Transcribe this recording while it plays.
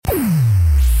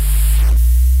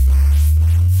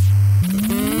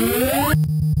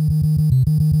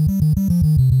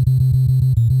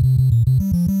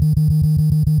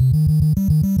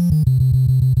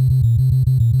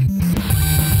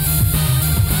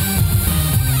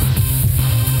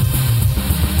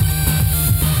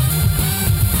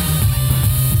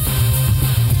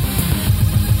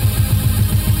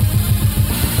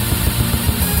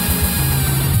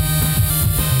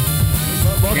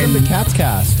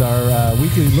Catscast, our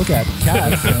weekly look at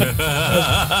cats.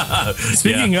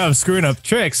 Speaking of screwing up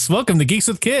tricks, welcome to Geeks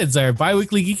with Kids, our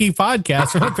bi-weekly geeky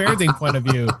podcast from a parenting point of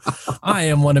view. I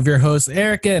am one of your hosts,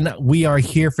 Eric, and we are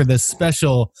here for this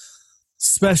special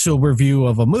review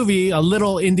of a movie, a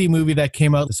little indie movie that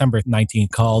came out December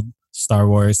 19th called Star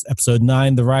Wars Episode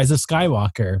 9, The Rise of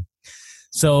Skywalker.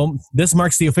 So this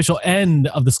marks the official end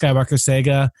of the Skywalker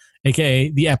saga, aka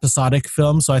the episodic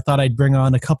film. So I thought I'd bring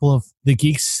on a couple of the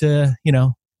geeks to,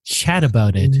 chat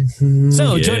about it.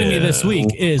 So joining me this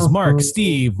week is Mark,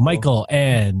 Steve, Michael,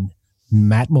 and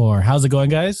Matt Moore. How's it going,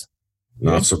 guys?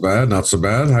 Not so bad. Not so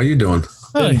bad. How you doing?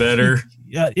 Been better.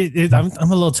 Yeah, I'm a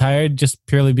little tired just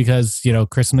purely because,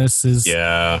 Christmas is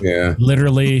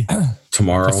literally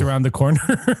tomorrow, just around the corner.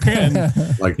 And,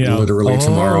 literally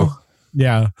tomorrow.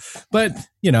 Yeah. But,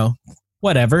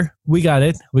 whatever. We got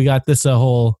it. We got this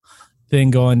whole thing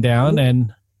going down,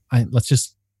 and let's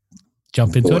just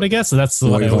jump into it, I guess. So that's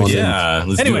what I always do.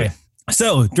 Anyway,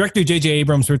 so director J.J.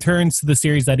 Abrams returns to the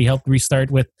series that he helped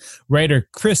restart with writer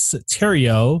Chris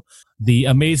Terrio, the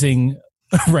amazing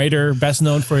writer best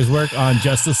known for his work on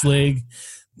Justice League,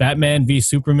 Batman v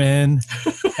Superman,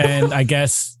 and I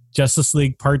guess Justice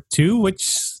League Part 2,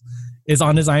 which is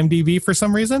on his IMDb for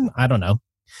some reason. I don't know.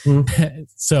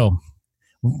 So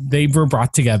they were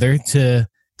brought together to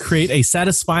create a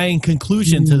satisfying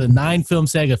conclusion to the 9-film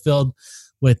saga filled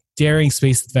with daring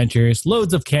space adventures,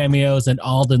 loads of cameos, and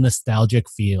all the nostalgic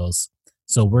feels.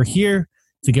 So we're here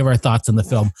to give our thoughts on the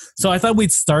film. So I thought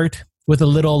we'd start with a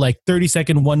little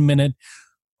 30-second, 1-minute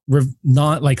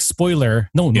non-spoiler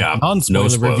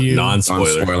review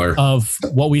of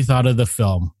what we thought of the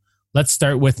film. Let's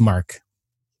start with Mark.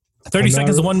 30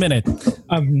 seconds to 1 minute.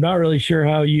 I'm not really sure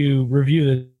how you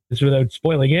review this without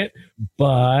spoiling it,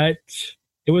 but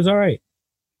it was all right.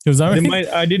 It was all right.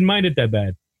 I didn't mind it that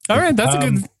bad. All right, that's a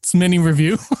good mini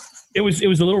review. It was a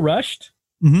little rushed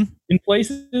in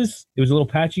places. It was a little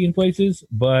patchy in places,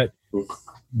 but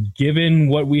given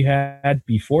what we had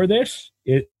before this,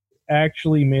 it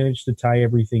actually managed to tie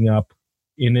everything up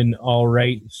in an all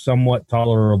right, somewhat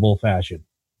tolerable fashion.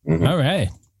 Mm-hmm. All right.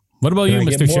 What about you,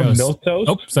 Mr. Shows? Milk toast?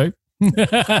 Oh, sorry.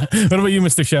 What about you,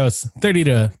 Mr. Shows? 30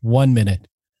 to 1 minute.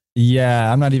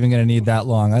 Yeah, I'm not even going to need that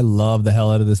long. I love the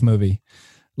hell out of this movie.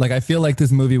 I feel like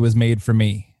this movie was made for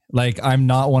me. I'm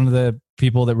not one of the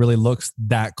people that really looks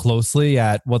that closely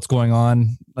at what's going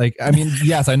on.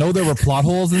 Yes, I know there were plot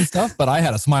holes and stuff, but I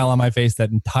had a smile on my face that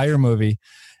entire movie.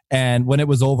 And when it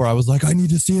was over, I was like, I need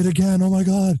to see it again. Oh my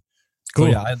God.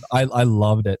 Cool. So yeah, I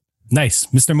loved it. Nice.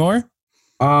 Mr. Moore?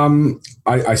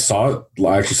 I saw it.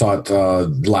 I actually saw it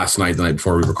last night, the night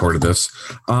before we recorded this.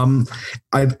 I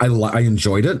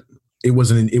enjoyed it. It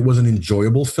was an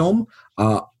enjoyable film.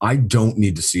 I don't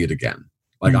need to see it again.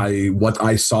 What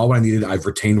I saw what I needed, I've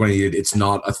retained what I needed. It's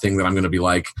not a thing that I'm going to be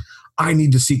like, I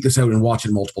need to seek this out and watch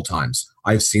it multiple times.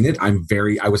 I've seen it. I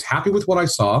was happy with what I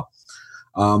saw.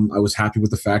 I was happy with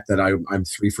the fact that I'm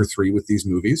 3 for 3 with these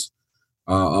movies.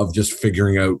 Of just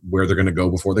figuring out where they're going to go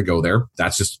before they go there.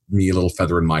 That's just me, a little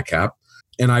feather in my cap.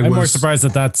 And I'm more surprised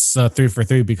that that's 3 for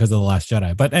 3 because of The Last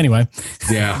Jedi. But anyway.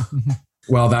 Yeah.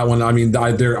 Well, that one, I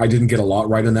didn't get a lot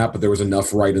right in that, but there was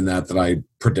enough right in that I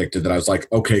predicted that I was like,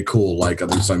 okay, cool. At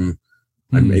least I'm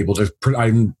able to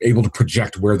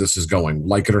project where this is going,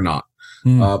 like it or not.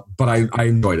 But I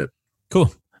enjoyed it.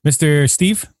 Cool. Mr.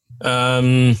 Steve?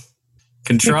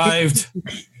 Contrived,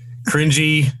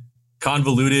 cringy,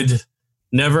 convoluted.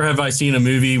 Never have I seen a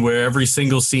movie where every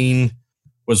single scene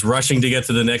was rushing to get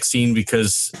to the next scene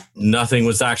because nothing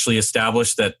was actually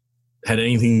established that had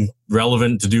anything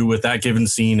relevant to do with that given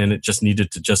scene, and it just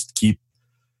needed to just keep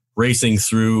racing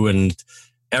through, and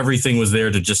everything was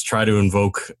there to just try to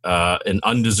invoke an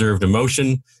undeserved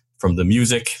emotion, from the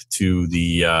music to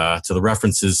the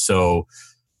references. So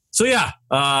yeah.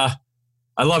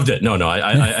 I loved it. No,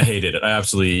 I hated it. I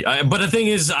absolutely. But the thing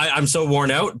is, I'm so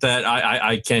worn out that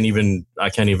I can't even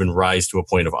rise to a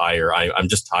point of ire. I'm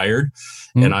just tired,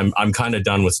 and I'm kind of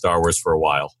done with Star Wars for a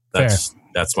while. That's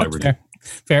my review.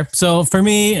 Fair. So for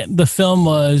me, the film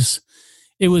was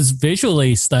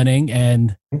visually stunning,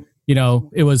 and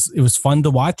it was fun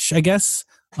to watch. I guess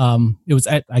it was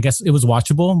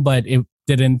watchable, but it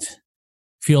didn't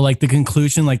feel like the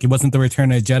conclusion, it wasn't the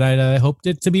Return of the Jedi that I hoped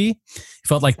it to be. It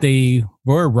felt like they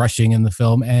were rushing in the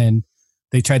film, and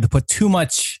they tried to put too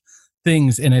much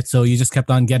things in it, so you just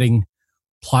kept on getting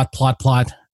plot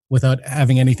without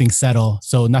having anything settle,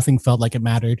 so nothing felt like it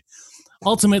mattered.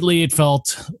 Ultimately, it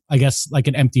felt, I guess, like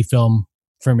an empty film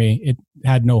for me. It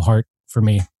had no heart for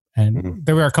me, and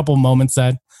there were a couple moments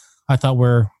that I thought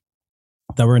were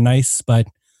nice, but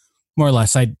more or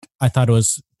less, I thought it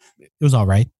was all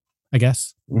right, I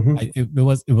guess. It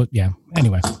was yeah.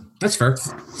 Anyway, that's fair.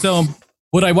 So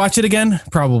would I watch it again?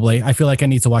 Probably. I feel like I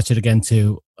need to watch it again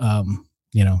to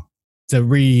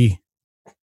to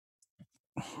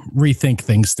rethink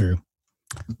things through.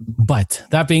 But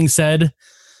that being said,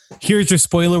 here's your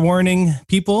spoiler warning,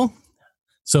 people.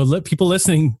 So people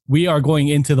listening, we are going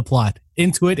into the plot,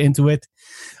 into it.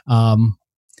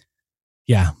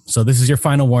 Yeah. So this is your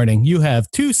final warning. You have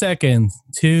 2 seconds.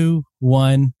 2,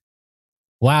 1.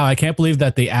 Wow. I can't believe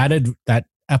that they added that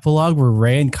epilogue where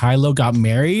Rey and Kylo got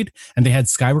married and they had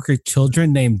Skywalker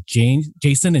children named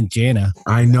Jason and Jaina.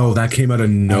 I know, that came out of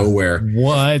nowhere.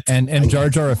 What? And Jar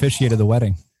Jar officiated the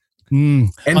wedding.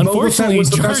 And unfortunately,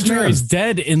 Jar Jar is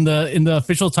dead in the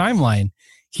official timeline.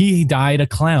 He died a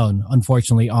clown,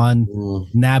 unfortunately, on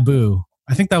Naboo.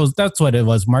 I think that's what it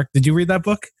was. Mark, did you read that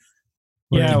book?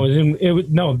 Yeah,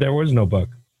 no, there was no book.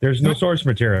 There's no source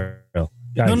material.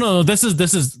 Guys. No. This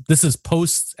is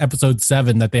post episode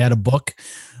 7 that they had a book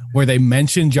where they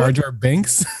mentioned Jar Jar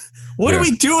Binks. What are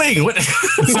we doing?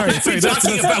 Sorry,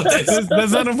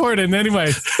 that's not important.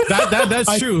 Anyway,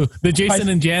 that's true. The Jason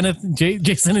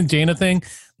and Jaina thing,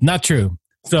 not true.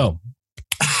 So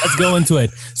let's go into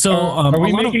it. So are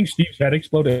we making Steve's head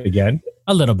explode again?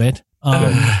 A little bit.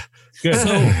 Good.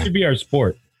 So it should be our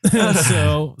sport.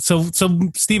 so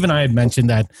Steve and I had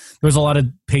mentioned that there was a lot of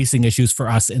pacing issues for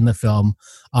us in the film.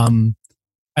 And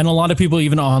a lot of people,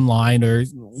 even online or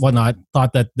whatnot,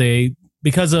 thought that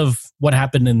because of what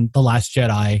happened in The Last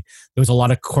Jedi, there was a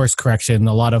lot of course correction,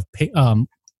 a lot of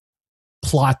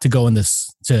plot to go in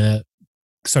this to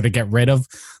sort of get rid of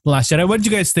The Last Jedi. What did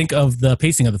you guys think of the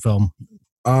pacing of the film?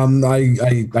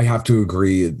 I have to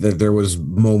agree that there was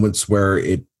moments where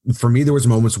it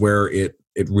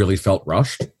really felt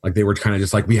rushed. Like they were kind of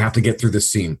just like, we have to get through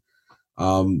this scene.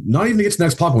 Not even to get to the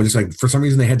next plot point. Just like for some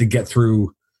reason they had to get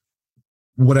through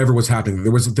whatever was happening.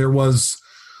 There was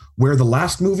where the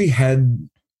last movie had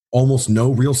almost no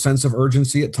real sense of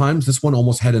urgency at times. This one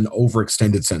almost had an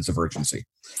overextended sense of urgency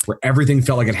where everything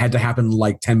felt like it had to happen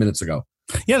like 10 minutes ago.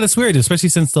 Yeah, that's weird, especially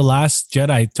since The Last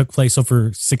Jedi took place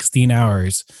over 16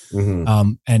 hours.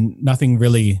 And nothing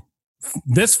really...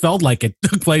 This felt like it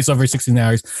took place over 16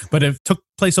 hours, but it took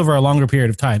place over a longer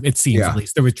period of time. It seems, at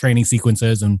least. There were training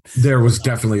sequences. And there was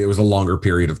definitely, it was a longer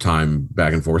period of time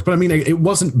back and forth. But I mean, it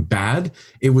wasn't bad.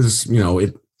 It was,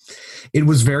 it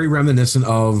was very reminiscent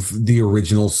of the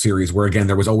original series where, again,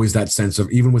 there was always that sense of,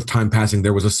 even with time passing,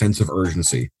 there was a sense of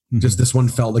urgency. Just this one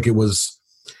felt like it was,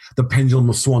 the pendulum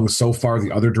was swung so far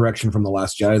the other direction from The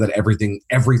Last Jedi that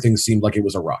everything seemed like it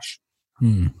was a rush.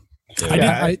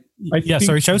 Sorry,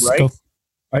 Shows. Right. Go.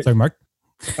 Sorry, Mark.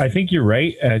 I think you're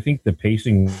right. I think the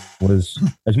pacing was,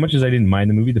 as much as I didn't mind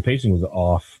the movie, the pacing was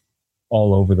off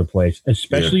all over the place,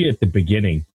 especially at the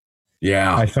beginning.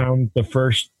 Yeah. I found the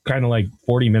first kind of like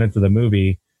 40 minutes of the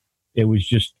movie, it was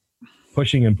just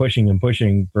pushing and pushing and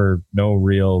pushing for no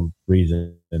real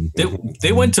reason.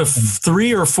 They went to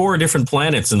 3 or 4 different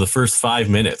planets in the first 5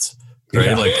 minutes. Right?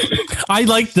 Yeah. Like, I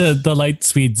like the light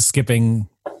speed skipping.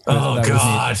 Oh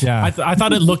God! Yeah, I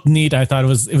thought it looked neat. I thought it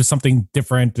was something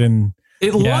different, and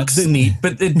it looks neat,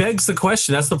 but it begs the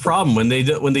question. That's the problem when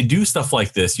they do stuff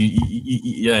like this.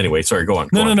 Yeah. Anyway, sorry. Go on.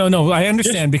 No. I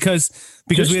understand because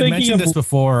we had mentioned this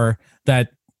before that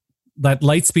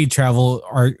light speed travel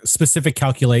are specific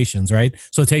calculations, right?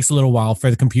 So it takes a little while for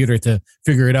the computer to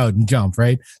figure it out and jump,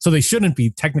 right? So they shouldn't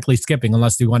be technically skipping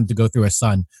unless they wanted to go through a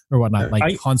sun or whatnot,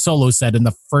 like Han Solo said in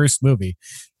the first movie.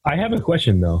 I have a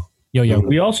question though. Yo.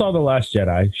 We all saw The Last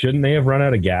Jedi. Shouldn't they have run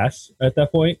out of gas at that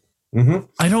point?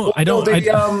 I don't.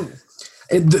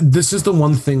 This is the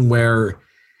one thing where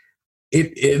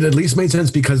it at least made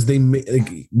sense because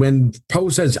when Poe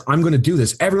says, "I'm going to do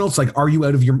this," everyone else is like, "Are you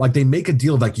out of your?" Like they make a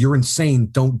deal like you're insane.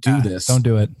 Don't do this. Don't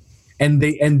do it. And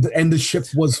the ship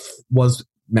was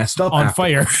messed up on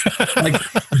fire. Like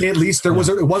at least there was.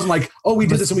 It wasn't like, oh, we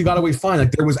did this and we got away fine.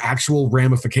 Like there was actual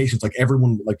ramifications. Like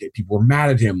everyone, like people were mad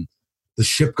at him. The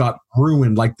ship got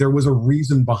ruined. Like there was a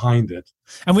reason behind it.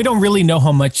 And we don't really know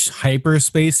how much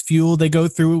hyperspace fuel they go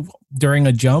through during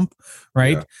a jump,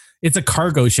 right? Yeah. It's a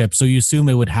cargo ship, so you assume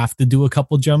it would have to do a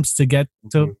couple jumps to get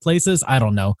to places. I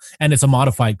don't know. And it's a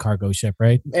modified cargo ship,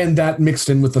 right? And that mixed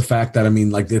in with the fact that, I mean,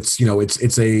 like it's a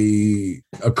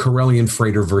Corellian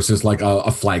freighter versus like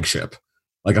a flagship.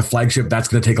 Like a flagship, that's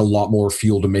going to take a lot more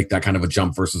fuel to make that kind of a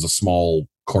jump versus a small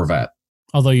Corvette.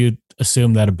 Although you'd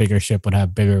assume that a bigger ship would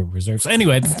have bigger reserves.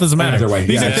 Anyway, it doesn't matter.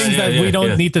 These are things that we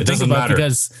don't need to think about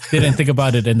because they didn't think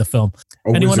about it in the film.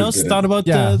 Anyone else thought about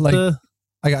the...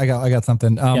 I got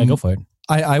something. Yeah, go for it.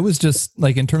 I was just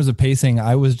like, in terms of pacing,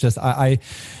 I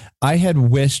had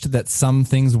wished that some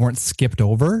things weren't skipped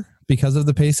over because of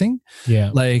the pacing.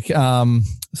 Yeah. Like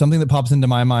something that pops into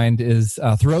my mind is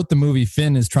throughout the movie,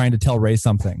 Finn is trying to tell Rey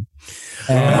something.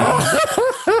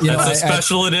 That's a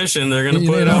special edition. They're going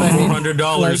to put it out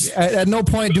 $400. Like, at no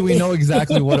point do we know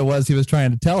exactly what it was he was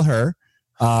trying to tell her.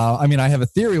 I mean, I have a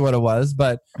theory what it was,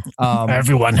 but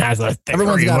everyone has a theory.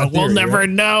 We'll never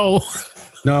know.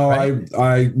 No, right?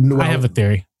 I have a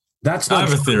theory. That's not I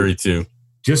have a theory too.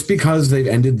 Just because they've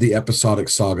ended the episodic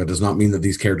saga does not mean that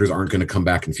these characters aren't going to come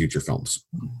back in future films.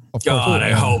 God,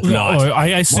 I hope not. I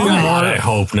assume I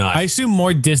hope not. I assume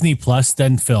more Disney Plus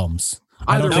than films.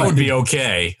 That would be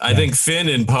okay. I think Finn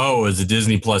and Poe as a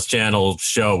Disney Plus channel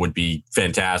show would be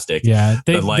fantastic. Yeah,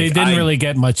 they didn't really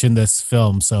get much in this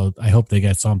film, so I hope they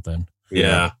get something.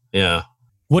 Yeah.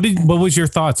 What was your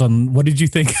thoughts on what did you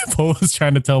think Poe was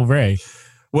trying to tell Rey?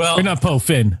 Well, or not Poe,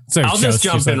 Finn. Sorry, I'll just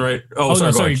jump in right. Oh,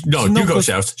 sorry. No, you go,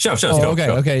 Shouts. Shouts.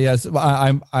 Okay. Yes,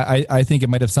 I think it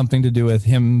might have something to do with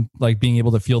him like being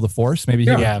able to feel the Force. Maybe he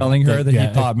was telling her that he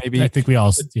thought maybe. I think we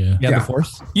all. The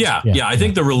Force. Yeah. I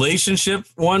think the relationship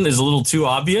one is a little too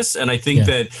obvious, and I think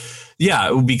that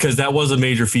because that was a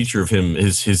major feature of him,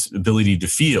 his ability to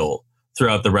feel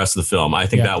throughout the rest of the film. I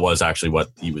think that was actually what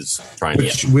he was trying to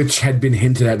get. Which had been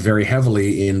hinted at very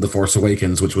heavily in The Force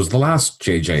Awakens, which was the last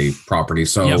JJ property.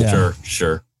 So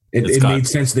sure. It made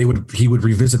sense he would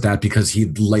revisit that because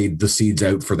he'd laid the seeds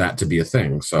out for that to be a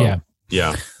thing. So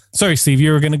yeah. Sorry, Steve,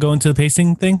 you were going to go into the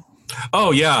pacing thing?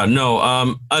 Oh yeah,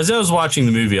 no. As I was watching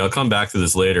the movie, I'll come back to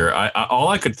this later. All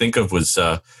I could think of was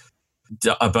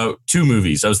about two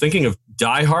movies. I was thinking of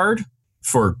Die Hard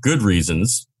for good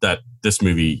reasons that this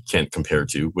movie can't compare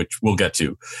to, which we'll get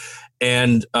to,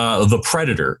 and The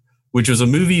Predator, which was a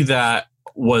movie that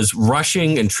was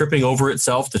rushing and tripping over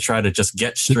itself to try to just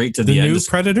get straight to the end. The new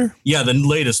Predator? Yeah, the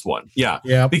latest one.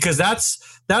 Yeah. Because that's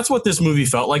what this movie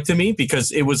felt like to me,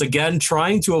 because it was, again,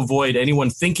 trying to avoid anyone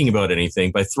thinking about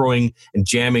anything by throwing and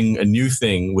jamming a new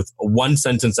thing with a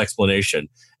one-sentence explanation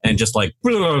and just like,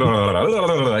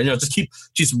 just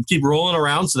keep rolling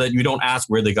around so that you don't ask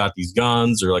where they got these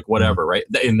guns or like whatever, right?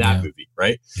 In that movie,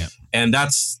 right? Yeah. And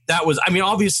that was, I mean,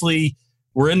 obviously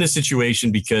we're in this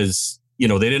situation because, they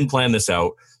didn't plan this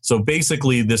out. So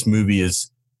basically this movie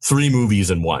is 3 movies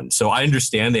in one. So I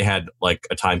understand they had like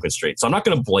a time constraint. So I'm not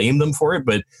going to blame them for it,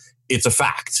 but it's a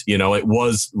fact. It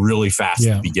was really fast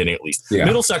at the beginning, at least. Yeah.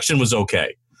 Middle section was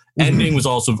okay. Ending was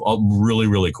also really,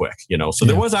 really quick, So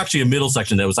there was actually a middle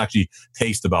section that was actually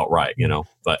paced about right,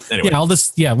 But anyway.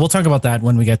 We'll talk about that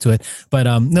when we get to it. But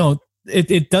no,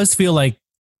 it does feel like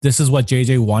this is what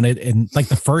JJ wanted in like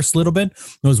the first little bit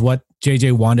was what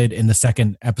JJ wanted in the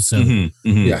second episode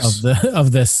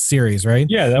of this series, right?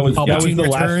 Yeah, that was the last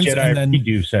Jedi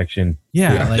redo section.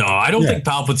 Yeah. No, I don't think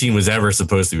Palpatine was ever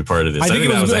supposed to be part of this. I think it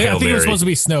was supposed to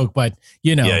be Snoke, but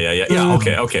Yeah.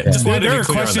 Okay. Just there are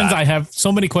questions. I have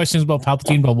so many questions about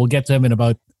Palpatine, but we'll get to him in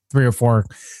about 3 or 4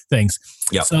 things.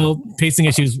 Yeah. So pacing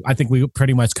issues, I think we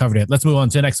pretty much covered it. Let's move on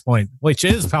to the next point, which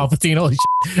is Palpatine. Holy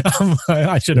shit.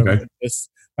 I should have read this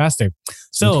faster.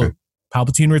 So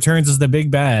Palpatine returns as the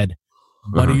big bad.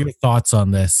 What are your thoughts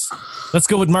on this? Let's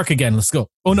go with Mark again. Let's go.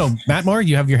 Oh no, Matt Moore,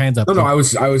 you have your hands up. No, I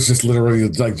was just literally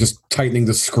like just tightening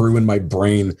the screw in my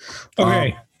brain.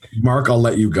 Okay. Mark, I'll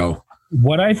let you go.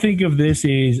 What I think of this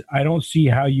is I don't see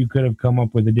how you could have come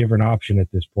up with a different option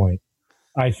at this point.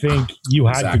 I think you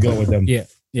had to go with them. Yeah.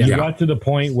 You got to the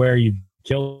point where you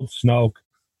killed Snoke.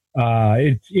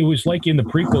 It was like in the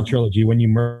prequel trilogy when you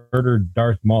murdered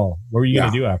Darth Maul. What were you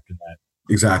going to do after that?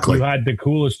 Exactly. You had the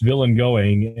coolest villain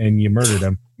going and you murdered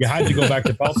him. You had to go back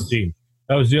to Palpatine.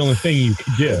 That was the only thing you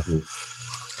could do.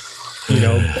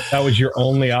 That was your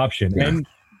only option. Yeah. And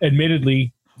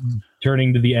admittedly,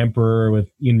 turning to the Emperor with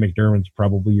Ian McDiarmid's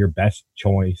probably your best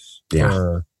choice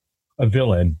for a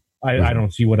villain. I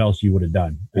don't see what else you would have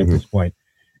done at this point.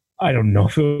 I don't know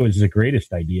if it was the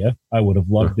greatest idea. I would have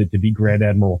loved it to be Grand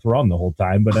Admiral Thrawn the whole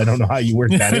time, but I don't know how you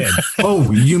work that in.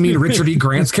 Oh, you mean Richard E.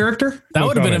 Grant's character? That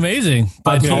would have been amazing.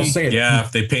 But I'll say it. Yeah,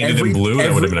 if they painted him blue,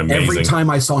 that would have been amazing. Every time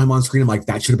I saw him on screen, I'm like,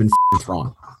 that should have been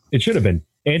Thrawn. It should have been.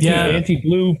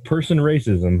 Anti-blue person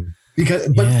racism.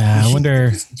 I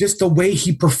wonder. Just the way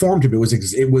he performed it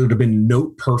would have been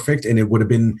note perfect, and it would have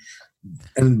been.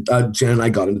 And Jen and I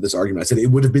got into this argument. I said it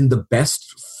would have been the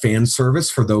best fan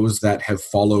service for those that have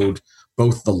followed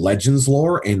both the Legends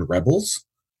lore and Rebels.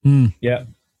 Yeah.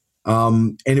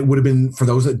 And it would have been for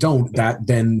those that don't, that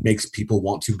then makes people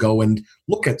want to go and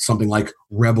look at something like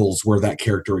Rebels where that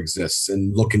character exists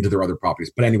and look into their other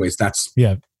properties. But anyways, that's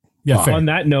fair. On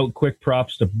that note, quick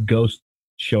props to Ghost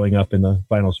showing up in the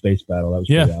final space battle. That was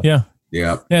pretty awesome.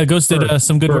 Yeah. Ghost did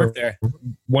some good work there.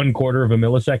 1/4 of a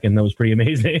millisecond. That was pretty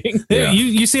amazing. Yeah.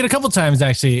 You see it a couple times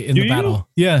actually in the battle.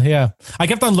 Yeah. I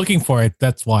kept on looking for it.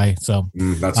 That's why. So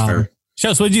that's fair.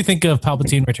 Shows, what did you think of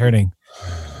Palpatine returning?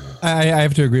 I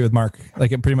have to agree with Mark.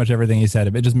 Like pretty much everything he said,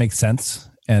 it just makes sense,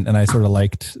 and I sort of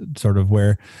liked sort of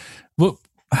where. Well,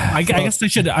 I guess I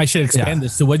should expand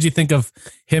this. So, what did you think of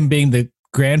him being the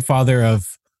grandfather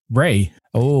of Rey?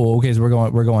 Oh, okay. So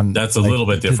we're going. That's a little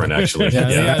bit different, actually. You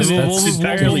have to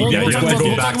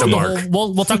go back to Mark.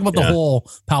 We'll talk about the whole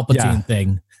Palpatine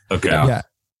thing. Okay. Yeah.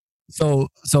 So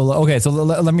okay. So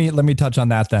let me touch on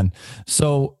that then.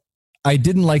 So I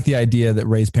didn't like the idea that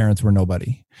Rey's parents were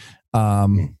nobody.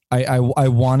 I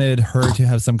wanted her to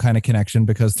have some kind of connection,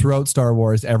 because throughout Star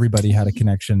Wars, everybody had a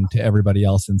connection to everybody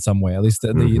else in some way. At least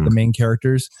the main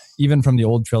characters, even from the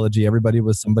old trilogy, everybody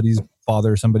was somebody's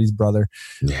father, somebody's brother.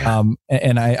 Yeah.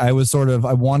 And I was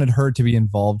I wanted her to be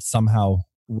involved somehow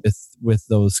with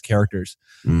those characters.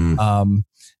 And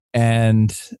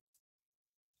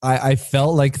I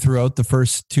felt like throughout the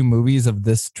first 2 movies of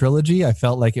this trilogy, I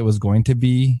felt like it was going to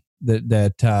be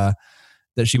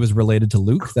that she was related to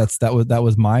Luke. That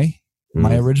was my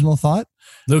original thought.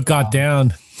 Luke got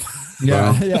down.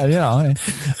 Yeah.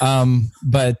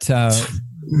 But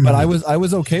I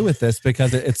was okay with this,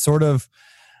 because it sort of,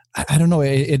 I don't know,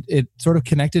 it sort of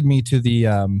connected me to the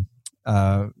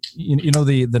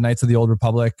the Knights of the Old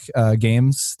Republic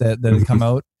games that had come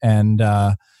out, and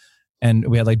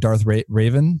we had like Darth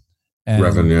Revan and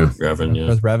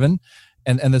Revan,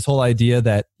 and this whole idea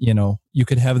that you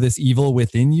could have this evil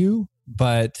within you,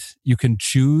 but you can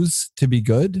choose to be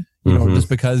good. Just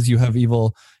because you have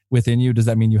evil within you, does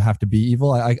that mean you have to be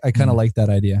evil? I kind of like that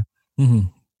idea.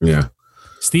 Yeah.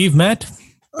 Steve, Matt,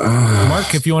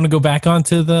 Mark, if you want to go back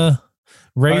onto the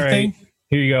Rey thing.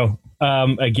 Here you go.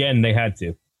 Again, they had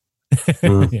to.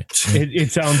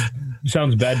 It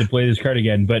sounds bad to play this card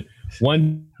again, but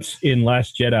once in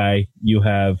Last Jedi, you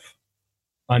have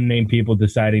unnamed people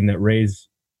deciding that Rey's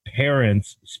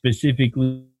parents,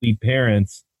 specifically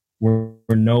parents, were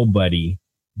nobody,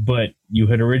 but you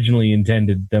had originally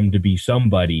intended them to be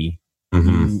somebody.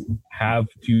 You have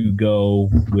to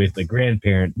go with a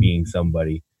grandparent being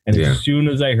somebody. And as soon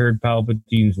as I heard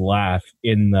Palpatine's laugh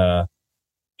in the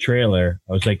trailer,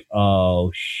 I was like,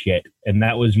 oh shit. And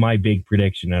that was my big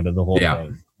prediction out of the whole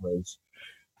thing, was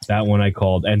that one I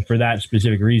called. And for that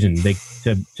specific reason,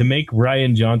 to make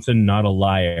Rian Johnson not a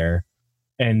liar,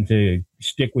 and to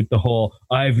stick with the whole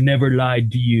I've never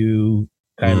lied to you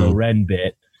Kylo Ren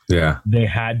bit, they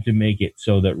had to make it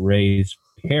so that Rey's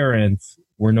parents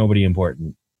were nobody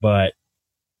important, but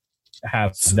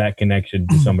have that connection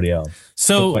to somebody else.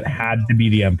 So it had to be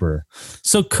the Emperor.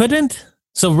 So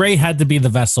Rey had to be the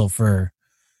vessel for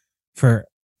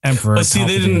Emperor. But see,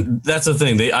 they didn't. That's the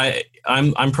thing.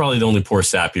 I'm probably the only poor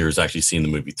sap here who's actually seen the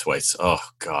movie twice. Oh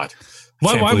God.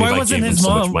 Why wasn't his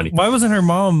mom? Why wasn't her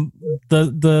mom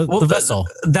the vessel?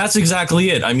 That's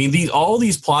exactly it. I mean, all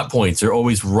these plot points are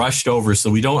always rushed over, so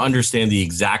we don't understand the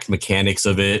exact mechanics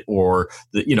of it, or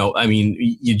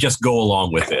you just go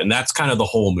along with it, and that's kind of the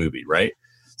whole movie, right?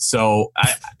 So,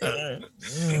 the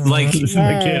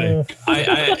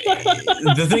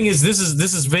thing is, this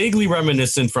is vaguely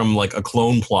reminiscent from like a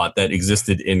clone plot that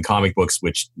existed in comic books,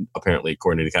 which apparently,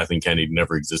 according to Kathleen Kennedy,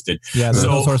 never existed. Yeah, there's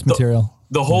no source material.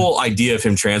 The whole idea of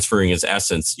him transferring his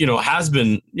essence, has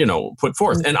been, put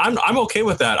forth, and I'm okay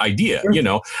with that idea.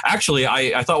 Actually,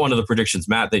 I thought one of the predictions,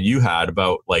 Matt, that you had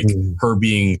about like her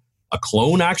being a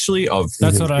clone, actually, of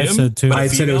that's what I said too. I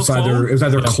said it was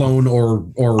either clone or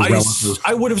relative.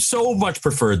 I would have so much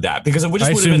preferred that, because it would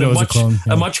have been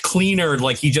a much cleaner.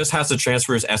 Like, he just has to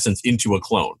transfer his essence into a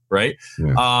clone, right?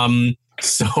 Yeah.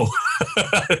 So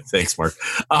thanks, Mark.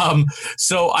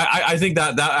 So I think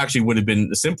that actually would have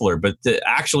been simpler, but to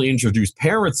actually introduce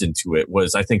parents into it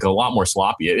was, I think, a lot more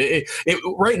sloppy.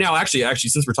 Right now, actually,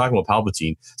 since we're talking about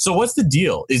Palpatine, so what's the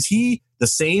deal? Is he the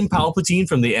same Palpatine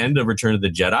from the end of Return of the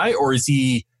Jedi, or is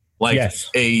he like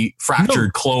a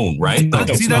fractured clone, right? No,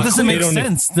 see, that doesn't make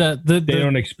sense. They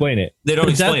don't explain it. They don't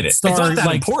explain it. It's not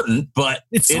that important, but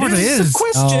it is a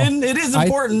question. It is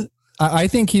important. I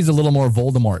think he's a little more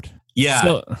Voldemort. Yeah.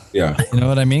 You know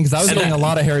what I mean? Because I was getting a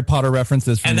lot of Harry Potter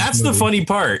references. And that's the funny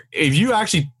part. If you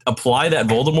actually apply that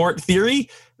Voldemort theory,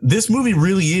 this movie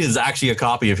really is actually a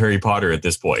copy of Harry Potter at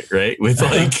this point, right? With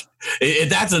like,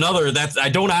 I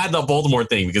don't add the Voldemort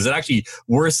thing, because it actually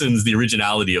worsens the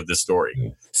originality of this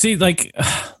story. See, like,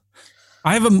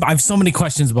 I have so many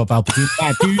questions about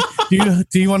Palpatine.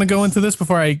 Do you want to go into this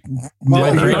before I? Go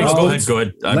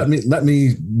ahead. Let me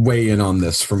weigh in on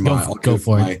this from go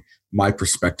for it. My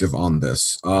perspective on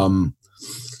this.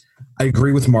 I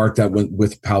agree with Mark that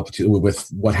with Palpatine, with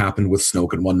what happened with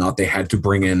Snoke and whatnot, they had to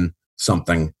bring in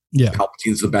something. Yeah.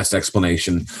 Palpatine's the best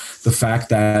explanation. The fact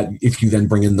that if you then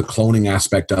bring in the cloning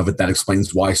aspect of it, that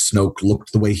explains why Snoke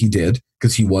looked the way he did,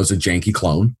 because he was a janky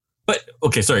clone. But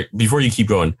okay, sorry. Before you keep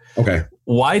going, okay,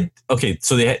 why? Okay,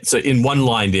 so in one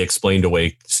line they explained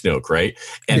away Snoke, right?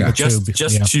 And just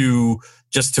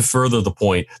to further the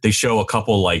point, they show a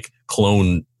couple like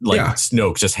clone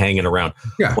Snoke just hanging around.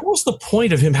 Yeah, what was the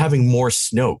point of him having more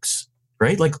Snokes?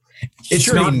 Right, like he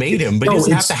made him, but he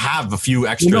doesn't have to have a few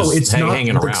extras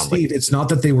hanging around. Steve, it's not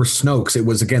that they were Snokes. It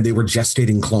was they were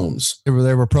gestating clones. They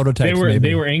were prototypes.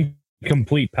 They were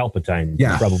incomplete Palpatine.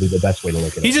 Yeah, probably the best way to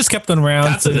look at it. He just kept them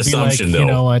around. That's an assumption, though. You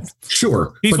know what?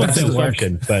 Sure, but that's an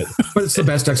assumption. But it's the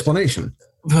best explanation.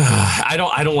 I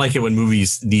don't like it when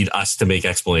movies need us to make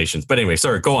explanations. But anyway,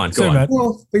 sorry, go on.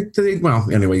 Well,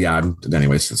 anyway, yeah.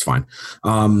 Anyways, it's fine.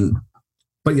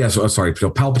 But yeah, so sorry,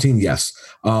 Palpatine. Yes.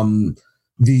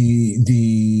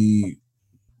 The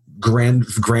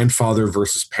grandfather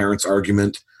versus parents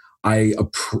argument. I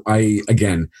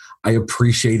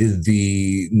appreciated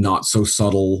the not so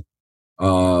subtle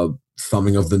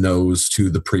thumbing of the nose to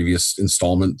the previous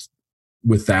installment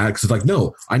with that, because it's like,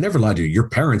 no, I never lied to you. Your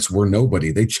parents were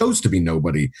nobody. They chose to be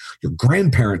nobody. Your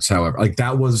grandparents, however, like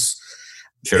that was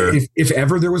sure. If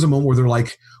ever there was a moment where they're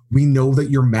like, we know that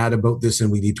you're mad about this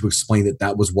and we need to explain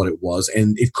that was what it was,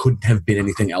 and it couldn't have been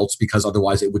anything else because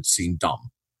otherwise it would seem dumb.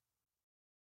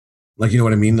 Like, you know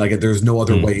what I mean? Like, there's no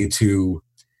other way to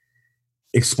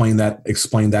explain that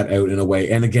out in a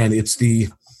way. And again,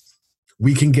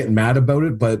 we can get mad about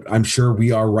it, but I'm sure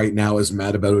we are right now as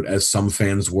mad about it as some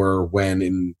fans were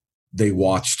when they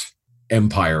watched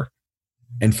Empire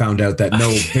and found out that no,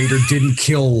 Vader didn't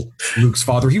kill Luke's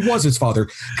father. He was his father.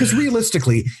 Because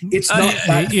realistically, it's not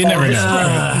that you never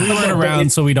know. We weren't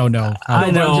around, so we don't know. I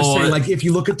know. I'm just saying, like, if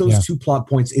you look at those two plot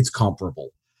points, it's comparable.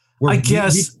 I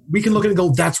guess we can look at it and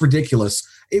go, that's ridiculous.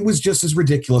 It was just as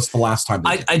ridiculous the last time.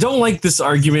 I don't like this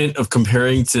argument of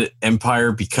comparing to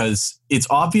Empire because it's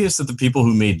obvious that the people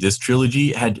who made this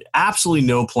trilogy had absolutely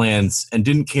no plans and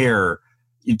didn't care.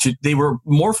 They were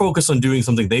more focused on doing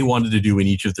something they wanted to do in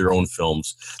each of their own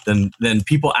films than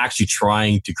people actually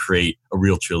trying to create a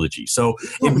real trilogy. So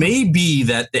it may be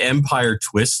that the Empire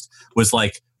twist was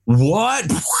like, what?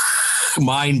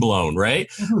 Mind blown, right?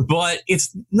 Mm-hmm. But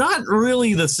it's not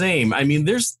really the same. I mean,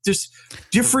 there's just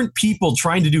different people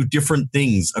trying to do different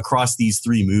things across these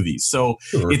three movies. So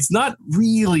it's not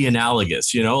really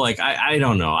analogous, you know? Like, I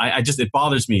don't know. It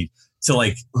bothers me to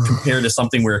like compare to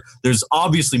something where there's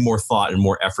obviously more thought and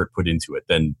more effort put into it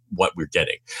than what we're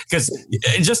getting. Because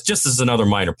just as another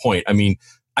minor point, I mean,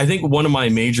 I think one of my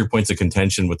major points of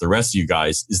contention with the rest of you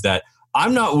guys is that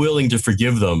I'm not willing to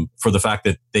forgive them for the fact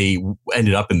that they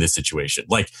ended up in this situation.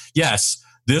 Like, yes,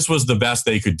 this was the best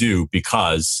they could do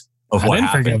because of what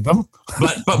happened. Forgive them.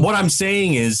 but what I'm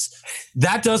saying is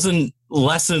that doesn't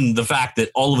lessen the fact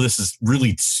that all of this is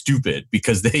really stupid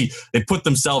because they put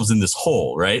themselves in this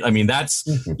hole, right? I mean, that's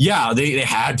they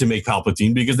had to make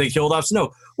Palpatine because they killed off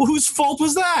Snoke. Well, whose fault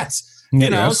was that? You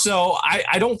know, so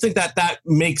I don't think that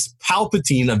makes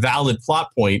Palpatine a valid plot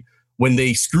point when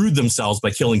they screwed themselves by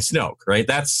killing Snoke, right?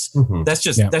 That's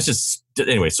just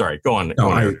anyway. Sorry, go on.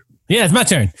 Yeah, it's my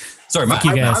turn. Sorry,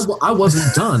 you guys. I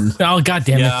wasn't done. Oh,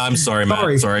 goddamn it! Yeah, I'm sorry,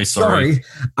 Matt. Sorry.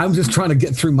 I'm just trying to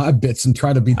get through my bits and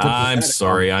try to be. I'm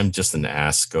sorry. I'm just an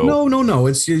ass. Go. No.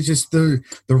 It's just the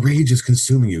rage is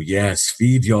consuming you. Yes,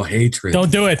 feed your hatred.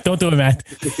 Don't do it, Matt.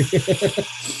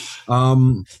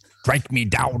 Break me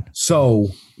down. So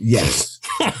yes,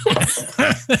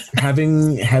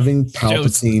 having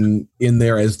Palpatine in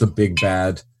there as the big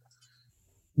bad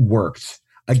worked.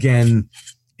 Again,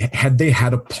 had they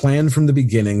had a plan from the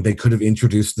beginning, they could have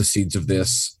introduced the seeds of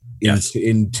this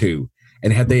in 2.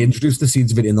 And had they introduced the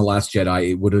seeds of it in The Last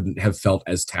Jedi, it wouldn't have felt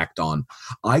as tacked on.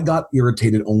 I got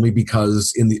irritated only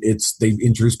because they've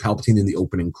introduced Palpatine in the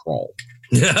opening crawl.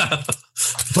 Yeah.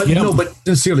 But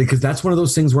sincerely, because that's one of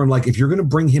those things where I'm like, if you're going to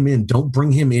bring him in, don't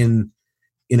bring him in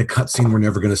a cutscene we're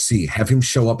never going to see. Have him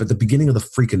show up at the beginning of the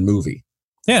freaking movie.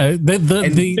 Yeah,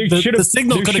 the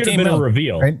signal could have been a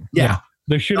reveal. Right? Yeah.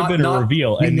 There should have been a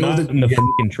reveal and not in the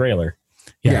fucking trailer.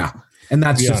 Yeah. And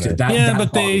that's just it.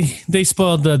 But they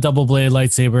spoiled the double blade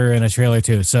lightsaber in a trailer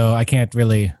too, so I can't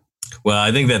really. Well,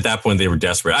 I think that at that point they were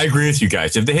desperate. I agree with you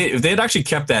guys. If they had actually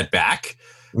kept that back,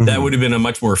 that would have been a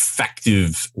much more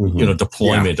effective,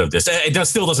 deployment of this. It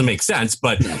still doesn't make sense,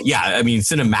 but I mean,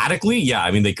 cinematically,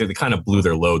 I mean, they kind of blew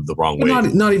their load the wrong way.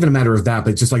 Not even a matter of that,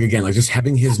 but just like, again, like just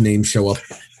having his name show up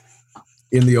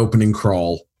in the opening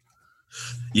crawl.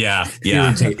 Yeah.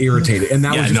 Irritated. And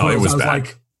that was just it was I was bad.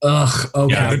 like, Ugh.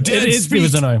 Okay. Yeah, It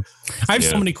was annoying. I have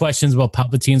so many questions about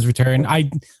Palpatine's return.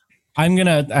 I'm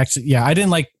gonna actually, yeah, I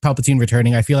didn't like Palpatine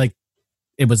returning. I feel like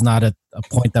it was not a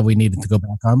point that we needed to go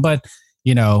back on. But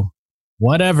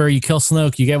whatever. You kill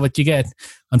Snoke, you get what you get.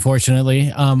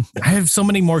 Unfortunately, I have so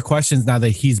many more questions now that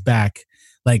he's back.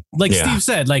 Like Steve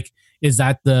said, like, is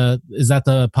that the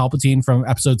Palpatine from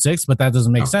Episode 6? But that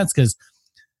doesn't make sense because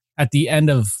at the end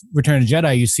of Return of the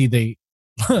Jedi, you see the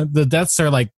Death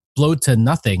Star like blow to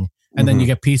nothing, and then you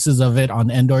get pieces of it on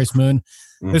Endor's moon.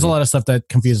 There's a lot of stuff that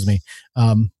confuses me.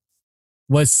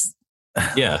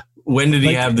 When did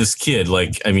he have this kid?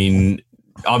 Like, I mean,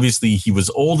 obviously he was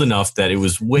old enough that it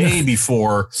was way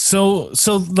before. So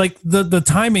like the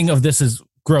timing of this is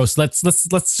gross. Let's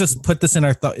just put this in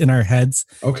our heads.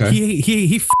 Okay.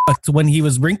 He fucked when he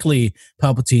was wrinkly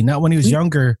Palpatine, not when he was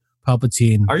younger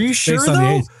Palpatine. Are you sure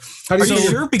though? Are you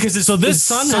sure? Because his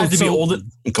son had to be old.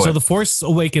 So The Force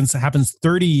Awakens happens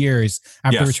 30 years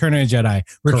after Return of the Jedi.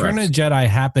 Return of the Jedi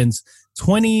happens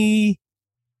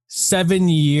 27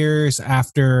 years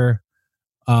after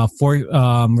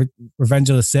Revenge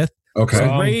of the Sith. Okay.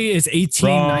 So Rey is 18,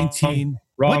 19.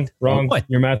 Wrong. What?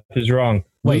 Your math is wrong.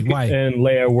 Wait, Luke why? and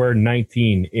Leia were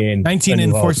 19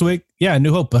 in Force Awakens. Yeah,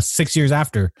 New Hope, 6 years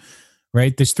after.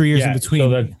 Right? There's 3 years in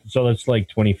between. So that's like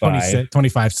 25.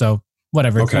 25, so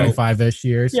whatever, 25-ish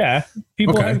years. Yeah.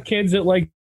 People have kids at like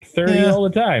 30 all the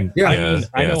time. Yeah.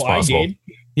 I know I did.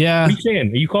 Yeah. What are you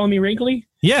saying? Are you calling me wrinkly?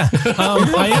 Yeah.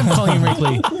 I am calling you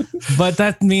wrinkly. But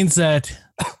that means that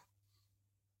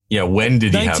when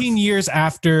did 19 years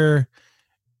after.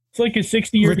 It's like a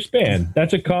 60-year span.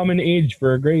 That's a common age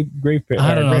for a great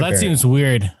I don't know. That seems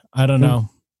weird. I don't know.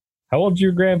 How old's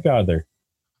your grandfather?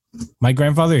 My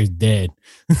grandfather is dead.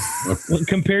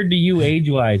 Compared to you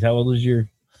age-wise, how old is your...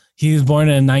 He was born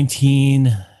in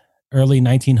early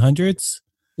 1900s.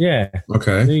 Yeah.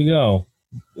 Okay. There you go.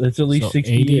 That's at least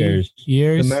 60 years.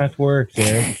 The math works,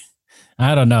 Eric.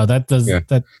 I don't know. That does...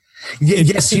 that.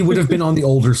 Yes, he would have been on the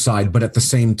older side, but at the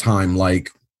same time, like...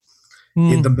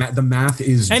 The math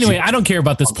is... Anyway, I don't care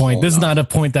about this point. This is not a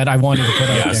point that I wanted to put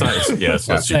out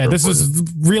there. This is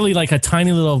really like a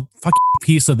tiny little fucking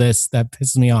piece of this that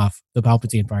pisses me off, the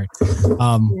Palpatine part.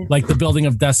 Like the building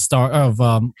of Death Star, of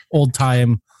old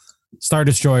time Star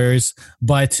Destroyers,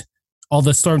 but all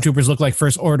the stormtroopers look like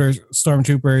First Order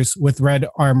stormtroopers with red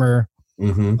armor.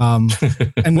 And then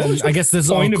I guess this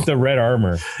is point of the red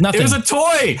armor. Nothing. It was a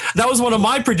toy. That was one of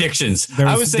my predictions.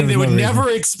 I was saying they would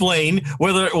never explain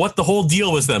what the whole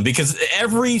deal was them, because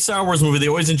every Star Wars movie they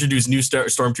always introduce new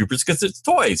stormtroopers because it's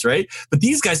toys, right? But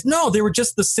these guys, no, they were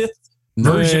just the Sith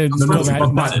version.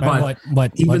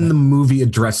 But even the movie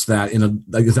addressed that in a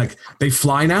like they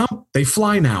fly now. They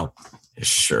fly now.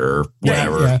 Sure,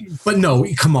 whatever. Yeah. But no,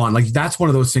 come on. Like that's one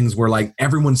of those things where like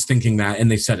everyone's thinking that,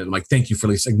 and they said it. I'm like, thank you for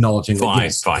at least acknowledging.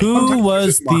 Fine. Who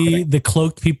was the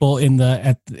cloaked people in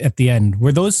the at the end?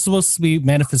 Were those supposed to be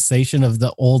manifestation of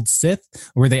the old Sith,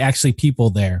 or were they actually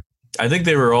people there? I think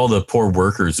they were all the poor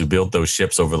workers who built those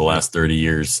ships over the last 30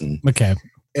 years. And okay.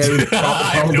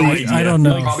 I don't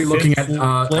know. Probably looking at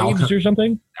slaves or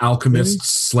something. Alchemists,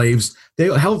 slaves. They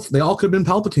all could have been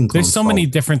Palpatine clones. There's so many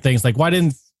different things. Like, why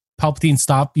didn't Palpatine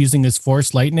stop using his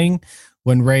Force lightning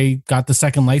when Rey got the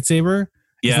second lightsaber?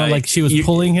 It's not like she was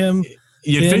pulling him.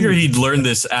 You'd figure he'd learn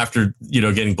this after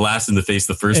getting blasted in the face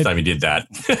the first time he did that.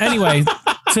 Anyway,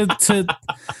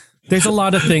 there's a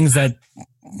lot of things that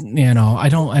I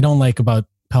don't like about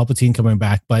Palpatine coming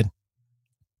back, but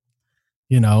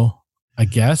I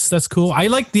guess that's cool. I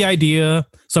like the idea.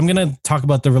 So I'm going to talk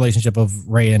about the relationship of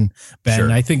Rey and Ben.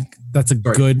 Sure. I think that's a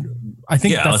good. I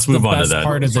think that's let's move the on best to that.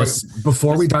 part of this.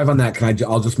 Before we dive on that,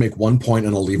 I'll just make one point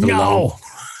and I'll leave it alone.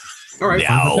 All right.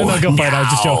 No, go for it. I was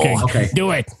just joking. Okay.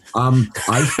 Do it.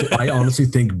 I honestly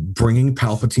think bringing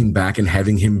Palpatine back and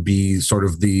having him be sort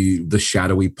of the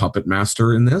shadowy puppet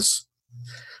master in this,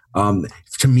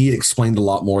 to me, it explained a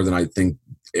lot more than I think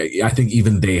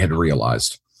even they had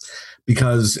realized.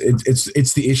 Because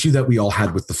it's the issue that we all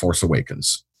had with The Force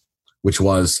Awakens, which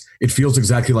was it feels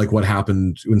exactly like what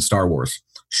happened in Star Wars.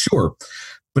 Sure.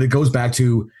 But it goes back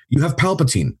to you have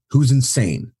Palpatine, who's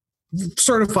insane,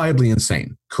 certifiably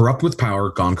insane, corrupt with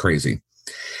power, gone crazy.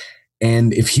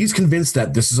 And if he's convinced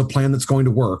that this is a plan that's going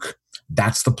to work,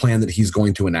 that's the plan that he's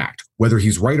going to enact. Whether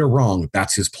he's right or wrong,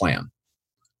 that's his plan.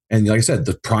 And like I said,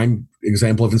 the prime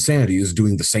example of insanity is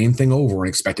doing the same thing over and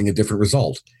expecting a different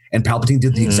result. And Palpatine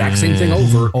did the exact same thing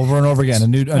over and over again.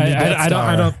 That's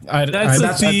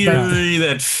a theory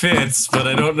that fits, but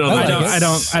I don't know.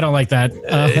 I don't like that.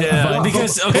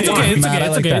 Because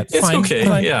it's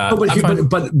okay. Yeah.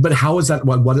 But how is that?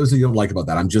 What is it you don't like about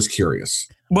that? I'm just curious.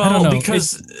 Well,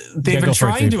 because they've been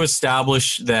trying to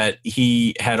establish that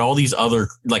he had all these other,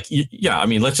 like, I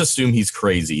mean, let's assume he's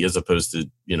crazy as opposed to,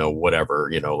 whatever,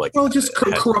 like, just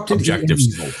corrupted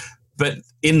objectives. But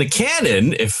in the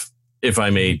canon, if I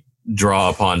may draw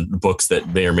upon books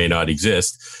that may or may not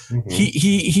exist,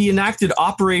 he enacted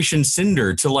Operation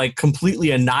Cinder to like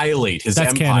completely annihilate his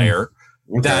empire.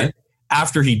 That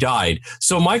after he died.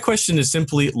 So my question is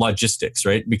simply logistics,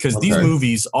 right? Because these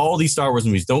movies, all these Star Wars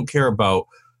movies, don't care about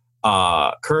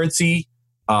currency,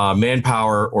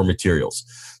 manpower, or materials.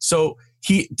 So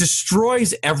he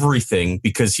destroys everything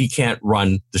because he can't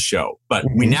run the show. But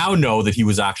we now know that he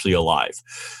was actually alive.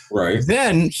 Right.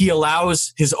 Then he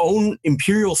allows his own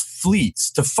Imperial fleets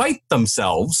to fight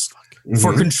themselves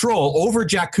for control over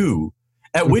Jakku,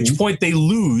 at which point they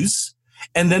lose.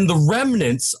 And then the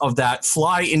remnants of that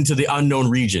fly into the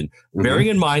unknown region, bearing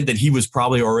in mind that he was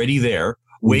probably already there,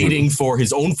 waiting for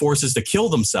his own forces to kill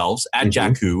themselves at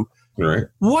Jakku. Right.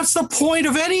 What's the point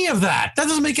of any of that? That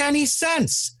doesn't make any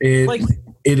sense.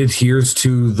 It adheres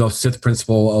to the Sith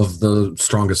principle of the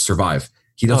strongest survive.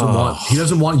 He doesn't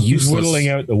want useless. He's whittling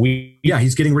out the weak. Yeah,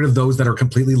 he's getting rid of those that are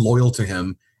completely loyal to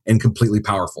him and completely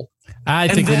powerful. I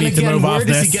think we need to move off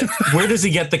this. Where does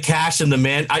he get the cash and the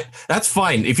man? That's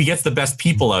fine if he gets the best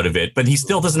people out of it, but he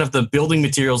still doesn't have the building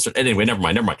materials. Anyway, never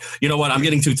mind. You know what? I'm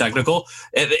getting too technical.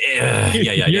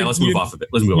 Let's move off of it.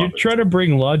 You're trying to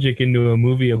bring logic into a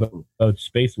movie about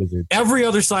space wizards. Every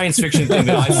other science fiction thing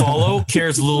that I follow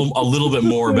cares a little bit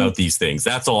more about these things.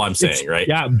 That's all I'm saying, right?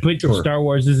 Yeah, but Star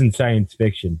Wars isn't science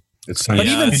fiction. It's but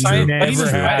even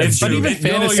fantasy.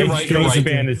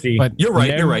 Fantasy. But you're right.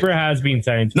 Never has been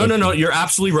science. No. You're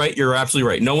absolutely right. You're absolutely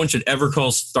right. No one should ever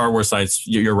call Star Wars science.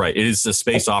 You're right. It is a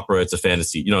space opera. It's a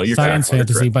fantasy. You're science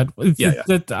fantasy. But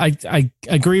I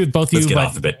agree with both of you. Let's get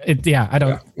off of it. I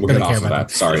don't really care about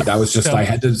that. Sorry, that was just I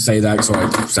had to say that, so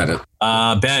I said it.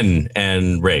 Ben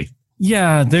and Ray.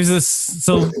 Yeah, there's this.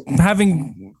 So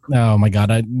having, oh my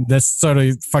God, this sort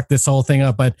of fucked this whole thing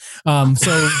up. But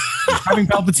so having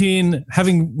Palpatine,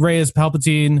 having Rey as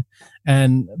Palpatine,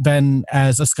 and Ben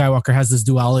as a Skywalker has this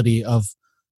duality of,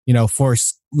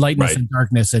 force, lightness, and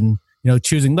darkness, and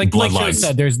choosing like you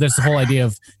said, there's this whole idea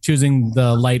of choosing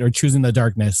the light or choosing the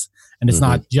darkness, and it's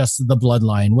not just the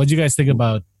bloodline. What do you guys think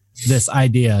about this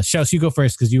idea? Shaus, you go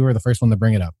first because you were the first one to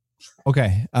bring it up.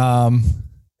 Okay.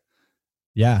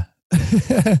 Yeah.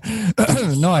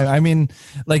 No, I mean,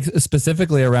 like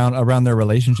specifically around their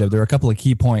relationship, there are a couple of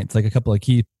key points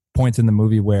in the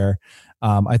movie where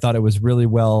I thought it was really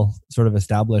well sort of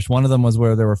established. One of them was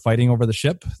where they were fighting over the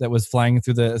ship that was flying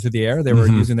through the air. They were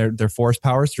using their force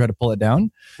powers to try to pull it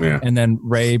down. Yeah. And then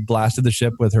Rey blasted the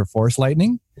ship with her force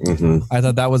lightning. I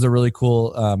thought that was a really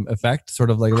cool effect, sort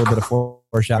of like a little bit of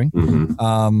foreshadowing.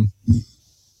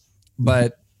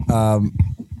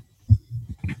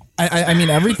 I mean,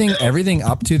 everything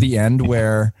up to the end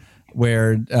where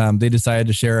they decided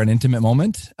to share an intimate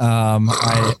moment.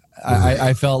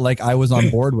 I felt like I was on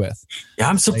board with. Yeah,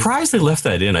 I'm surprised they left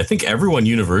that in. I think everyone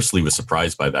universally was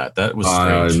surprised by that. That was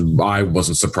strange. I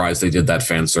wasn't surprised they did that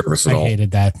fan service at all. I hated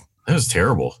that. That was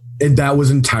terrible. And that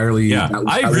was entirely... Yeah,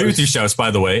 I agree with you, Shaus,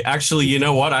 by the way. Actually, you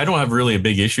know what? I don't have really a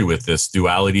big issue with this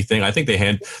duality thing. I think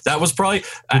that was probably...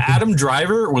 Adam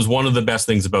Driver was one of the best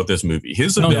things about this movie.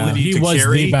 His ability to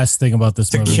carry... the best thing about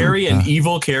this movie. To carry an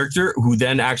evil character who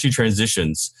then actually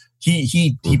transitions...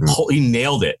 He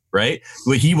nailed it, right?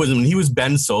 When he was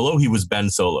Ben Solo, he was Ben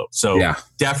Solo. So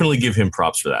definitely give him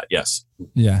props for that. Yes.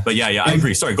 Yeah. But yeah, I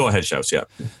agree. Sorry, go ahead, Shaus. Yeah.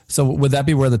 So would that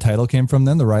be where the title came from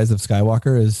then? The Rise of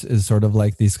Skywalker is sort of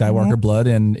like the Skywalker blood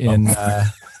in Ben?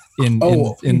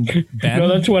 No,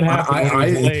 that's what happened when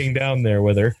he was laying down there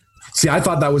with her. See, I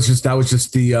thought that was just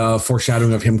the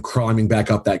foreshadowing of him climbing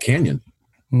back up that canyon.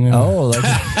 Yeah. Oh,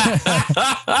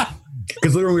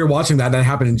 because literally we were watching that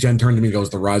happened, and Jen turned to me and goes,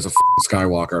 "The Rise of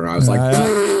Skywalker," and I was like,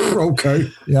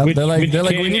 "Okay." Yeah, they're like,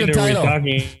 we need a title.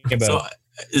 So,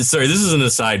 sorry, this is an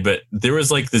aside, but there was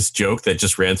like this joke that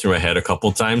just ran through my head a couple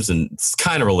of times, and it's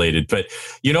kind of related. But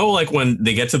like when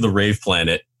they get to the Rave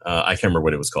planet, I can't remember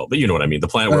what it was called, but you know what I mean. The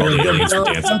planet where all the aliens are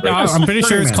dancing. Right? I'm pretty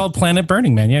sure it's called Planet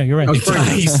Burning Man. Yeah, you're right.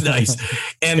 Nice.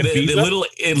 And the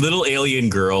little alien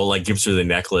girl like gives her the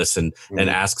necklace and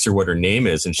asks her what her name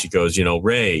is, and she goes,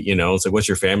 Ray. It's like, what's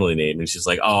your family name? And she's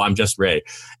like, oh, I'm just Ray.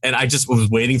 And I just was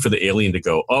waiting for the alien to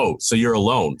go, oh, so you're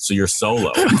alone, so you're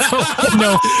solo.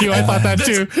 No, I thought that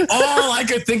too. All I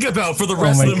could think about for the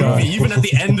rest of the movie, even at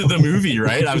the end of the movie,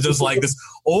 right? I was just like, this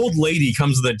old lady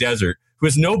comes to the desert who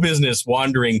has no business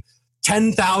wandering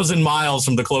 10,000 miles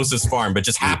from the closest farm, but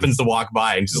just happens to walk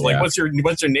by, and she's like, what's your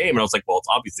name? And I was like, well,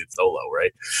 obviously it's Solo,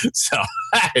 right? So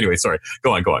anyway, sorry.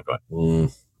 Go on.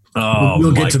 Oh,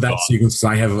 we'll get to that sequence.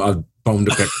 I have a bone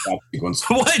to pick with that sequence.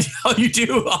 What? Oh, you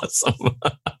do? Awesome.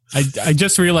 I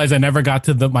just realized I never got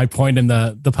to my point in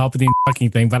the Palpatine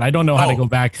fucking thing, but I don't know how to go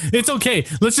back. It's okay.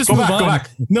 Let's just move on. Go back.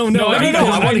 No.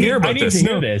 I want to hear about this.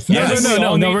 No, we're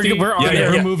on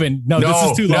it. We're moving. No,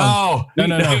 this is too long. No.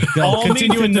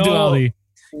 Continue with the duality.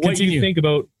 What do you think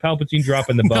about Palpatine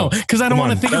dropping the ball? No, because I don't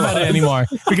want to think about it anymore.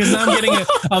 Because now I'm getting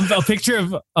a picture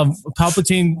of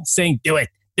Palpatine saying, "Do it."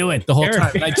 The whole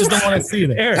time. I just don't want to see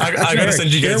that. I gotta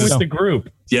send you guys with the group.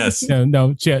 Yes.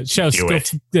 No. Show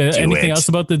anything else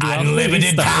about the duality?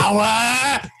 Unlimited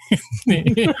power.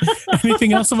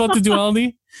 Anything else about the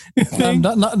duality?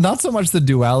 Not so much the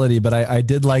duality, but I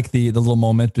did like the little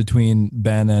moment between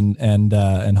Ben and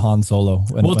Han Solo.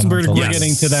 We're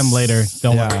getting to them later.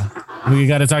 Don't worry. We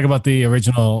got to talk about the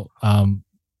original.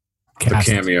 Cast.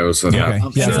 The cameos. Anyone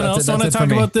else want to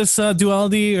talk about this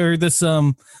duality or this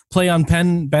play on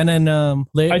Ben and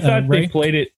I thought Ray? they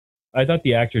played it. I thought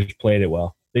the actors played it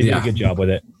well. They did a good job with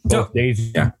it. Both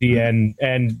Daisy and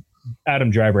Adam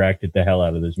Driver acted the hell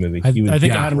out of this movie. I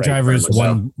think Adam Driver is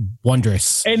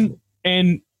wondrous.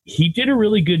 And he did a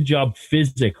really good job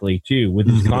physically too with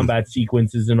his combat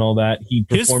sequences and all that. He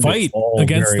performed his fight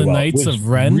against the Knights of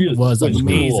Ren was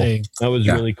amazing. Cool. That was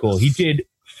really cool. He did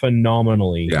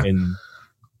phenomenally in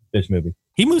this movie.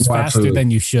 He moves faster than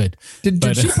you should.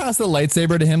 Did she pass the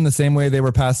lightsaber to him the same way they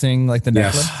were passing like the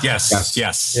necklace? Yes.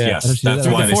 That's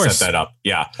why they set that up.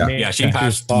 Yeah. She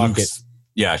passed Luke's.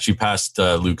 Yeah, she passed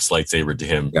Luke's lightsaber to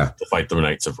him to fight the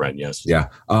Knights of Ren. Yes. Yeah.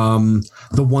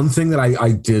 The one thing that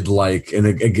I did like, and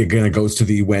again, it goes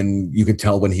to when you could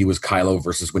tell when he was Kylo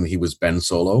versus when he was Ben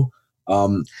Solo.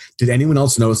 Did anyone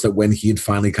else notice that when he had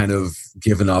finally kind of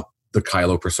given up the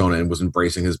Kylo persona and was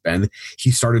embracing his Ben,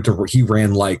 he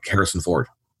ran like Harrison Ford.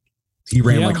 He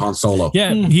ran like Han Solo.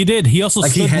 Yeah, he did. He also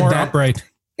stood more upright.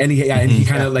 And he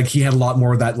kind of he had a lot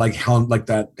more of that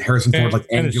that Harrison Ford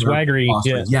and swaggery.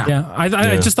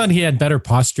 I just thought he had better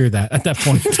posture at that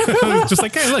point. Just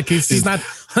like, hey, look, he's not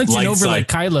hunching light over side. Like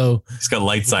Kylo. He's got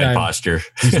light side posture.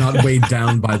 He's not weighed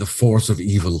down by the force of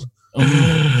evil.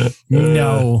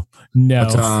 No.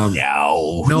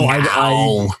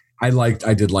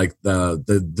 I did like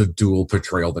the dual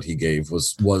portrayal that he gave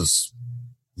was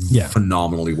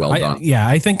phenomenally well done.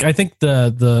 I think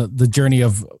the journey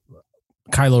of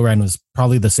Kylo Ren was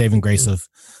probably the saving grace of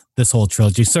this whole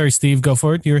trilogy. Sorry, Steve, go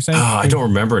for it. You were saying? I don't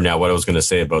remember now what I was going to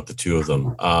say about the two of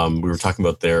them. We were talking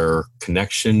about their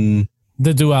connection.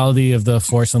 The duality of the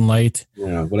Force and light.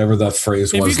 Yeah, whatever that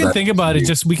phrase was. If you can think about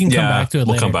it, we can come back to it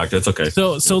later. We'll come back to it. It's okay.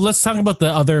 So let's talk about the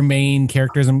other main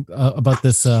characters about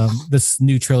this this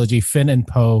new trilogy. Finn and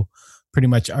Poe pretty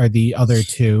much are the other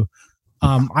two.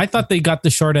 I thought they got the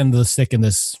short end of the stick in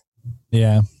this.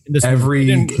 Yeah. Every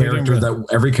character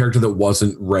that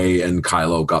wasn't Rey and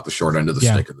Kylo got the short end of the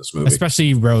stick in this movie.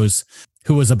 Especially Rose,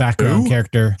 who was a background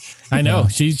character. I know.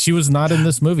 She was not in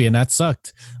this movie, and that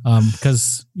sucked.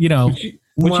 Because,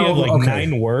 Would she have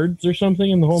 9 words or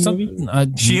something in the whole movie?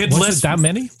 She had that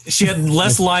many. She had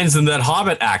less lines than that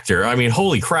Hobbit actor. I mean,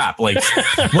 holy crap! Well,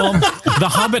 the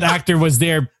Hobbit actor was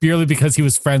there purely because he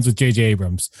was friends with J.J.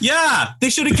 Abrams. Yeah, they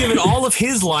should have given all of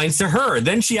his lines to her.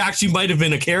 Then she actually might have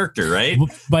been a character, right?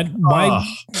 But why?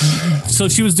 So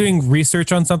she was doing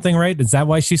research on something, right? Is that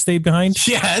why she stayed behind?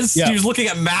 Yes, she was looking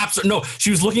at maps. No,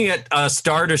 she was looking at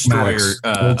Star Destroyer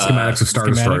schematics of Star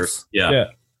Destroyers. Yeah.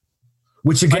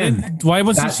 Which again, why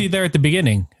wasn't she there at the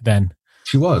beginning then?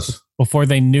 She was. Before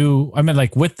they knew,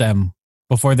 with them,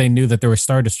 before they knew that there were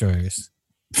Star Destroyers.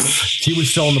 She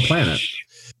was still on the planet.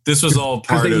 This was all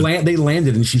part of... They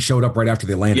landed and she showed up right after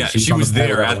they landed. Yeah, she was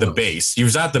there at the base. She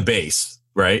was at the base,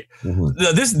 right?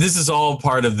 Mm-hmm. This is all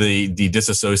part of the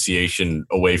disassociation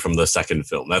away from the second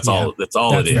film. That's all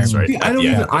it is, right?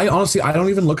 I honestly don't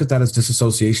even look at that as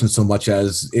disassociation so much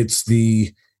as it's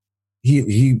the...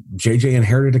 JJ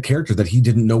inherited a character that he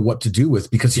didn't know what to do with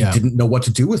because he didn't know what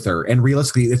to do with her. And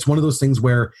realistically, it's one of those things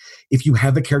where if you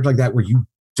have a character like that where you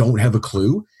don't have a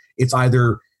clue, it's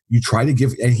either you try to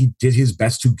give, and he did his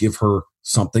best to give her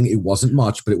something. It wasn't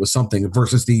much, but it was something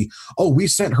versus we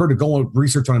sent her to go on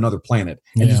research on another planet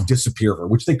and just disappear her,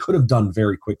 which they could have done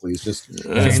very quickly. It's just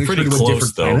it's pretty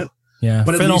close though. Planet. Yeah,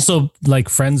 but Finn also like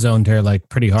friend zoned her like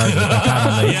pretty hard.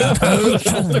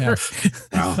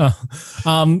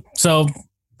 So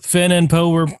Finn and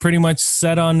Poe were pretty much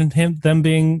set on them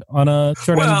being on a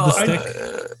short end of the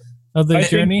stick of the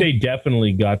journey. I think they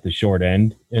definitely got the short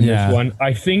end in this one.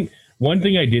 I think one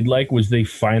thing I did like was they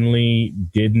finally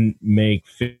didn't make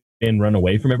Finn run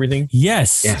away from everything.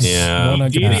 Yes. Yeah.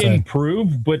 100%. He did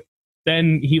improve, but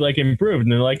then he like improved,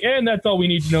 and they're like, and that's all we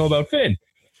need to know about Finn.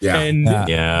 Yeah. And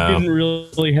didn't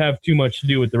really have too much to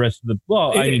do with the rest of the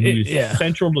plot. I mean, he was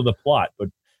central to the plot, but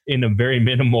in a very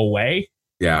minimal way.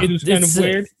 Yeah. It was kind of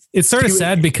weird. It's sort of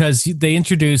sad because they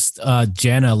introduced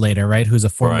Janna later, right? Who's a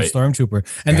former stormtrooper.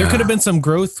 And there could have been some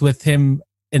growth with him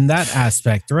in that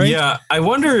aspect, right? Yeah. I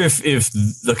wonder if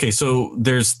okay, so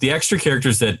there's the extra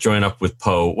characters that join up with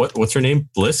Poe. What's her name?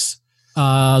 Bliss?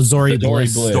 Zori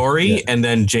Bliss. Zori and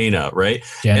then Jaina, right?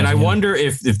 And I wonder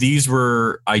if these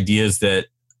were ideas that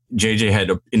JJ had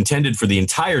intended for the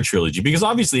entire trilogy, because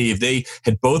obviously if they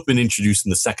had both been introduced in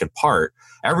the second part,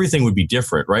 everything would be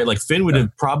different, right? Like Finn would have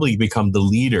probably become the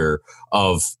leader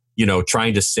of,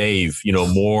 trying to save,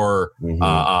 more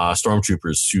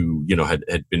stormtroopers who,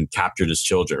 had been captured as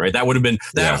children, right? That would have been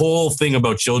that whole thing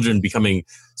about children becoming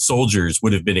soldiers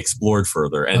would have been explored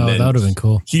further. And then that would have been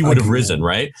cool. He would have risen,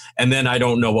 right? And then I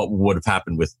don't know what would have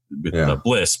happened with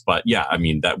Bliss, but I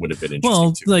mean, that would have been interesting.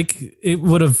 Well, too. like it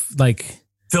would have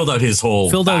filled out his whole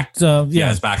his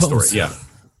backstory. Post. Yeah.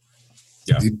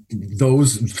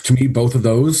 Those, to me, both of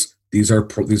those, these are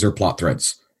plot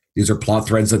threads. These are plot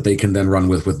threads that they can then run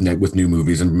with new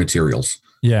movies and materials.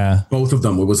 Yeah, both of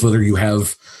them. It was literally you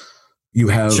have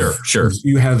sure.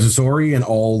 You have Zori and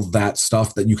all that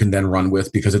stuff that you can then run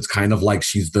with, because it's kind of like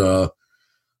she's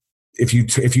if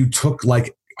you took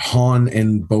like Han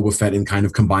and Boba Fett and kind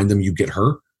of combined them, you get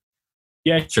her.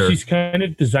 Yeah, she's kind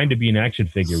of designed to be an action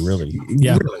figure, really.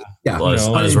 Yeah,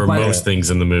 as were most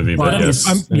things in the movie. But I'm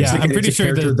pretty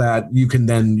sure that you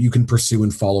can pursue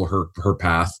and follow her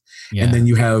path. Yeah. And then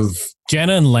you have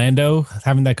Janna and Lando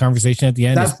having that conversation at the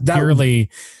end. That's purely,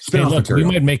 hey, look, we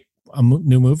might make a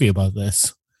new movie about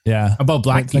this. Yeah, about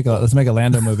black. Let's make a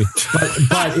Lando movie.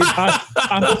 but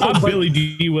I'm Billy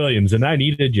D. Williams, and I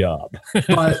need a job.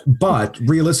 but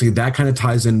realistically, that kind of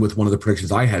ties in with one of the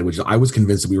predictions I had, which is I was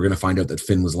convinced that we were going to find out that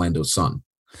Finn was Lando's son.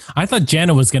 I thought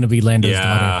Janna was going to be Lando's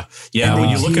daughter. Yeah. When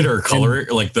you look at her color,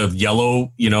 like the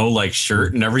yellow, like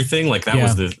shirt and everything, like that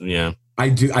was I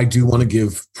do want to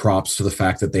give props to the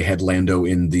fact that they had Lando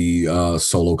in the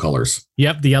Solo colors.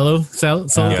 Yep, the yellow Solo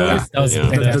colors. That was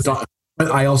fantastic. But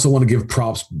I also want to give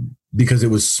props because it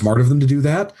was smart of them to do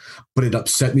that. But it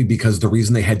upset me because the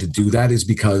reason they had to do that is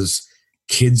because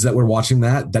kids that were watching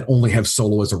that only have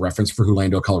Solo as a reference for who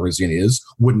Lando Calrissian is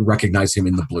wouldn't recognize him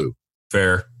in the blue.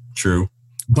 Fair, true.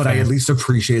 But I at least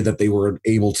appreciated that they were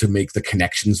able to make the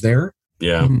connections there.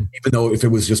 Yeah. Even though if it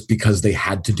was just because they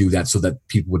had to do that so that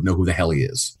people would know who the hell he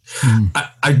is.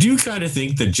 I do kind of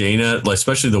think that Jaina, like,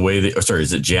 especially the way is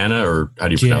it Janna or how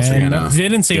do you pronounce it? They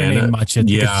didn't say her name much.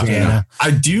 Yeah. I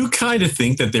do kind of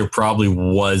think that there probably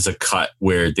was a cut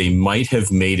where they might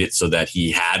have made it so that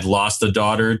he had lost a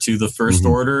daughter to the First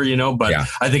Order, but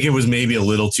I think it was maybe a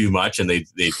little too much, and they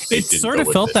it sort of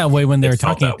felt that way when they were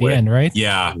talking at the end, right?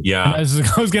 Yeah. And I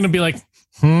was going to be like,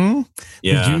 did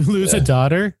you lose a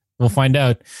daughter? We'll find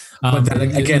out. But then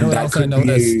again, that could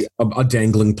be a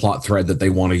dangling plot thread that they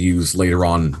want to use later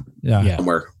on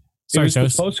somewhere. Sorry, it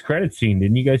was the post-credit scene.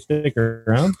 Didn't you guys stick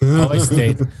around? I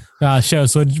stayed.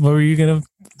 Shows. What were you gonna?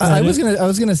 I was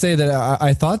gonna say that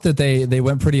I thought that they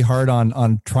went pretty hard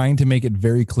on trying to make it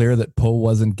very clear that Poe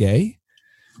wasn't gay.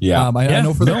 Yeah, I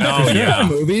know for the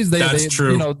movies, that's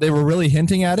true. They were really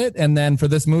hinting at it, and then for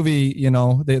this movie,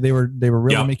 they were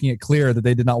really making it clear that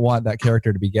they did not want that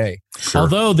character to be gay. Sure.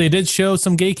 Although they did show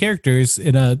some gay characters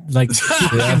in a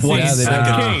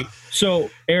Okay,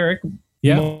 so Eric,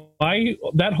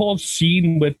 that whole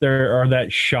scene with that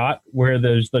shot where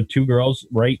there's the two girls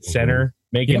right center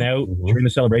making out during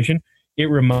the celebration, it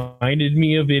reminded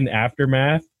me of in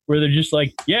Aftermath, where they're just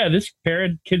like, this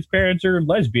kid's parents are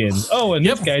lesbians. Oh, and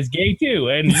this guy's gay too.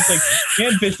 And just like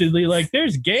ham-fistedly, like,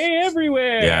 there's gay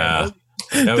everywhere. Yeah.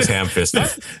 That was ham-fisted.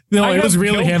 It was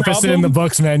really ham-fisted in the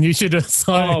books, man. You should have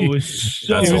saw it. It was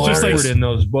so awkward in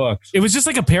those books. It was just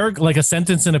like a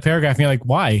sentence in a paragraph. And you're like,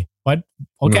 why? What?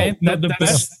 Okay.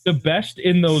 The best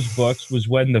in those books was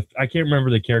when I can't remember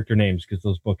the character names because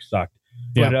those books sucked.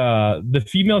 But the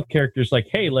female character is like,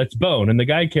 hey, let's bone. And the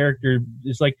guy character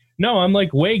is like, no, I'm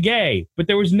like way gay. But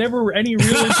there was never any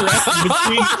real interaction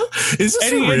between. Is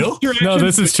this real? No,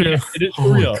 this is true. Yeah, it is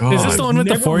for real. Is this the one with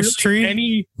the forest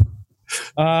tree?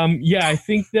 Yeah, I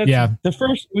think that's the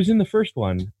first. It was in the first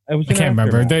one. I can't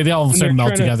remember. They all started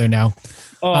melt together now.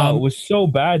 Oh, it was so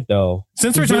bad though.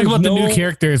 Since we're talking about the new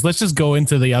characters, let's just go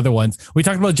into the other ones. We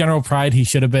talked about General Pride. He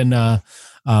should have been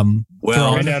Admiral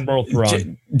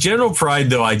Thrawn. General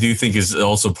Pride, though, I do think is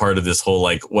also part of this whole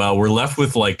we're left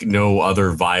with no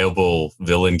other viable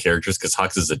villain characters because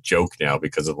Hux is a joke now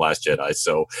because of Last Jedi.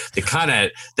 So they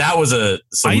that was a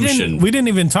solution. We didn't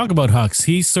even talk about Hux.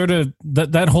 He sort of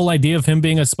that whole idea of him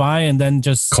being a spy and then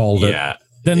just called it.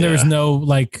 Then there's no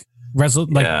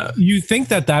you think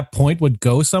that point would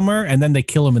go somewhere and then they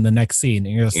kill him in the next scene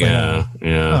and you're just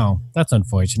oh, that's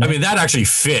unfortunate. I mean, that actually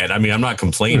fit. I mean, I'm not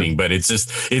complaining, but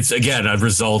it's again a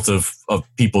result of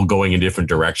people going in different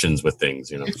directions with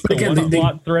things, It's the one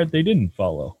plot thread they didn't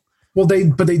follow. Well, they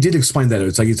did explain that.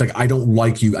 It's like I don't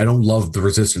like you. I don't love the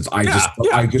Resistance. I just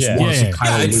want to see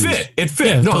Kylo lose. It fit.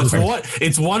 Yeah, no,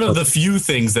 it's one of the few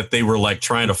things that they were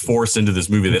trying to force into this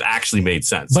movie that actually made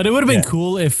sense. But it would have been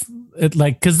cool if it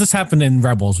because this happened in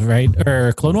Rebels, right?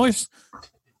 Or Clone Wars?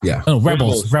 Yeah. Oh,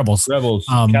 Rebels.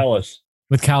 Kallus.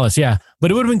 With Kallus, yeah.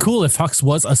 But it would have been cool if Hux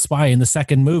was a spy in the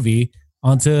second movie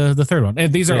onto the third one.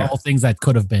 And these are all things that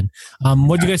could have been.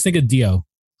 What do you guys think of Dio,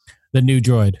 the new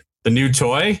droid? The new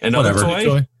toy? Another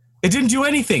toy? It didn't do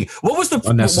anything. What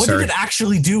did it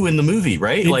actually do in the movie,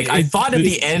 right? I thought at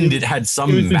the end it had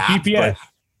some map. But,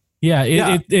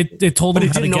 it told them but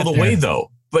it didn't know the way,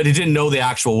 though. But it didn't know the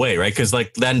actual way, right? Because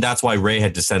then that's why Rey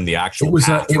had to send the actual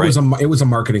path, it was a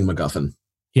marketing MacGuffin.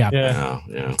 Yeah.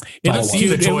 I've seen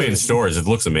the toy in stores. It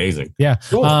looks amazing. Yeah.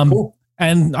 Cool.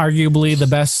 And arguably the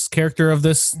best character of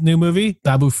this new movie,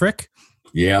 Babu Frick.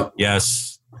 Yeah.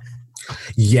 Yes,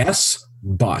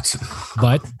 but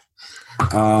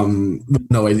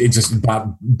no, it just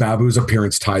Babu's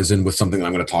appearance ties in with something that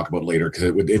I'm going to talk about later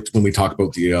because it's when we talk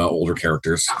about the older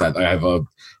characters that I have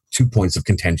 2 points of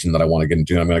contention that I want to get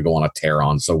into. I'm going to go on a tear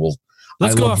on. So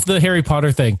let's go off the Harry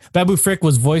Potter thing. Babu Frick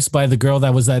was voiced by the girl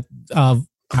that was that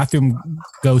bathroom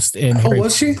ghost in Harry Potter.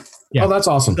 Was she? Yeah. Oh, that's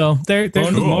awesome. So there's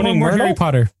Moaning Myrtle. Harry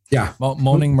Potter. Yeah.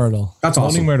 Moaning Myrtle. That's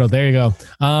awesome. Moaning Myrtle. There you go.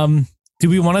 Do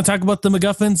we want to talk about the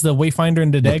MacGuffins, the Wayfinder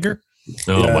and the dagger?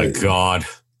 Oh my God.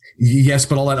 Yes,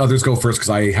 but I'll let others go first because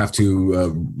I have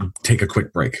to take a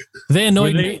quick break. They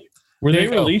annoyed me. Were they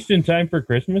released in time for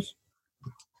Christmas?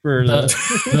 For the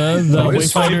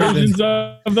Wayfinder versions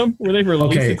of them? Were they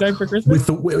released in time for Christmas?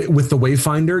 With the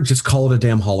Wayfinder, just call it a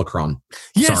damn holocron.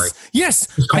 Yes.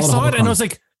 I saw it and I was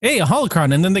like, hey, a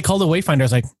holocron. And then they called it Wayfinder. I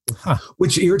was like, huh.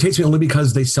 Which irritates me only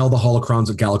because they sell the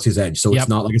holocrons at Galaxy's Edge. So it's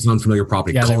not like it's an unfamiliar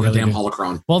property. Call it a damn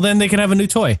holocron. Well, then they can have a new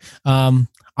toy.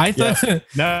 I thought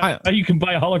now you can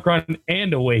buy a holocron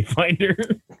and a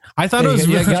Wayfinder. I thought it was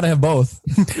you gotta have both.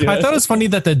 I thought it was funny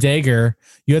that the dagger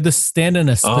you had to stand in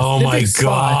a specific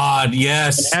spot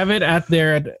yes, and have it at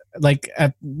their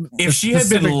if she had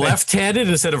been left-handed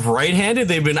instead of right-handed,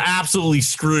 they've been absolutely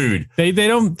screwed. They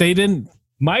didn't.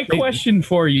 My question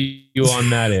for you on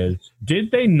that is: did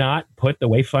they not put the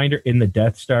Wayfinder in the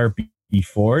Death Star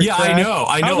before? Yeah, I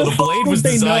know. The blade was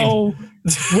designed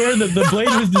where the blade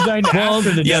was designed after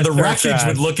the Death the Star wreckage crash.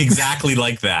 would look exactly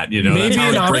like that. Maybe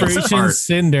in Operation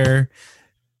Cinder,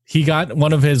 he got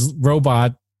one of his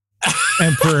robot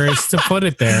emperors to put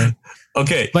it there.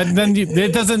 Okay, but then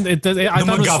it doesn't. I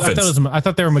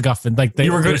thought they were MacGuffin. Like they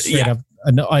were straight up.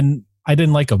 I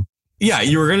didn't like them. Yeah,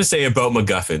 you were going to say about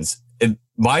MacGuffins. And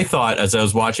my thought as I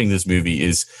was watching this movie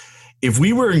is, if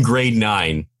we were in grade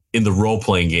 9 in the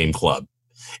role-playing game club,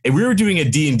 and we were doing a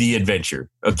D&D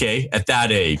adventure, okay, at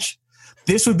that age,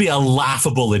 this would be a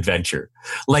laughable adventure.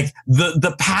 Like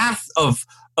the path of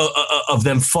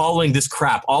them following this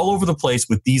crap all over the place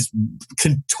with these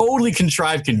totally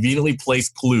contrived, conveniently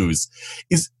placed clues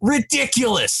is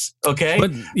ridiculous. Okay, but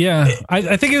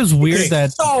I think it was weird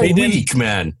that they didn't,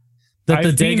 man. That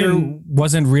the dagger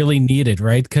wasn't really needed,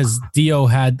 right? Because Dio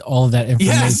had all of that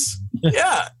information. Yes,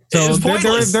 yeah. So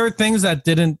there are things that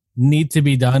didn't need to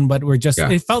be done, but were just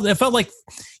it felt like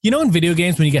in video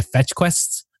games when you get fetch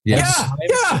quests. Yeah.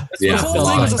 The whole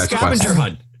thing was a scavenger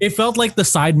hunt. It felt like the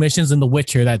side missions in The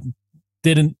Witcher that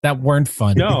weren't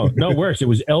fun. No, worse. It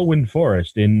was Elwyn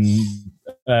Forest in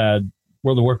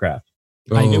World of Warcraft.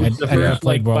 It was the first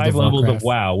 5 levels of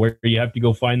WoW where you have to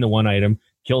go find the one item,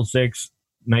 kill 6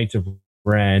 Knights of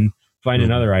Ren, find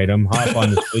another item, hop on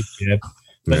the spaceship.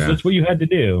 That's what you had to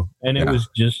do, and it was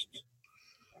just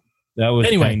That was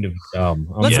Anyway, kind of dumb.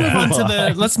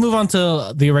 Let's move on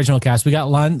to the original cast. We got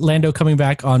Lando coming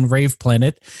back on Rave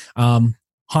Planet.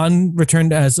 Han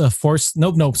returned as a Force.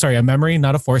 A memory,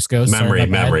 not a Force ghost. Memory.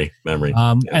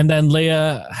 And then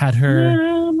Leia had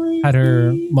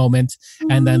her moment,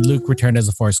 and then Luke returned as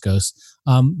a Force ghost.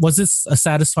 Was this a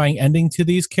satisfying ending to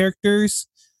these characters?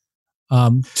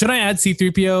 Should I add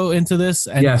C-3PO into this?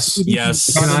 And yes.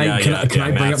 Can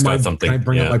I bring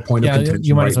up my point of contention?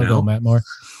 You might as well go, Matt, more.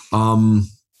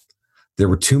 There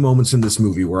were two moments in this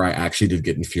movie where I actually did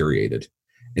get infuriated,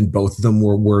 and both of them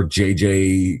were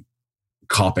JJ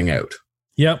copping out.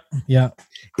 Yep. Yeah.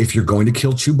 If you're going to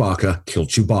kill Chewbacca, kill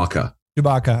Chewbacca.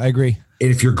 I agree.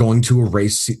 And if you're going to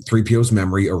erase 3PO's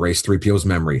memory, erase 3PO's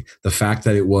memory. The fact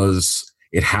that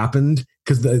it happened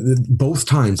because both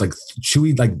times, like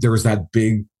Chewie, like there was that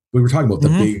big, we were talking about the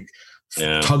big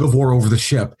tug of war over the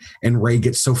ship, and Rey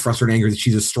gets so frustrated and angry that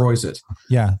she destroys it.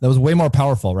 Yeah, that was way more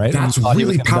powerful, right? That's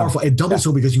really powerful. It doubles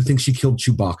so because you think she killed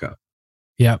Chewbacca.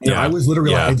 Yeah. I was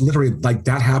literally, like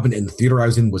that happened in the theater I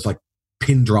was in was like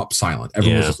pin drop silent.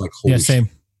 Everyone was just like, holy same.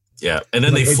 shit. Yeah, and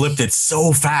then they flipped it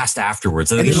so fast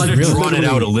afterwards, and they just really drawn it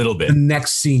out a little bit. The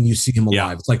next scene, you see him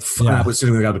alive. It's like I was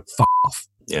sitting there, like, "Fuck off."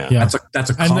 Yeah, that's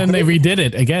a. And then they redid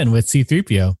it again with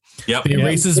C-3PO. Yep, they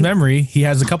erase his memory. He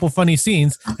has a couple funny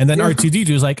scenes, and then R2D2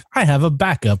 is like, "I have a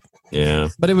backup." Yeah,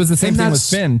 but it was the same thing with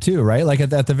Finn too, right? Like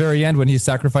at the very end when he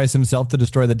sacrificed himself to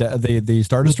destroy the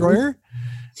Star Destroyer.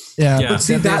 Yeah, but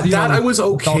see that I was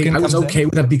okay. I was okay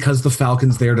with that because the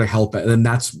Falcon's there to help it, and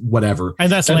that's whatever.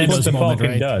 And that's what the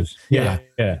Falcon does. Yeah.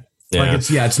 Like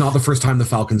it's not the first time the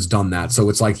Falcon's done that, so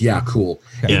it's like cool.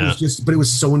 It was but it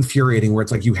was so infuriating where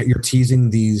it's like you're teasing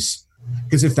these,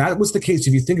 because if that was the case,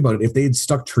 if you think about it, if they had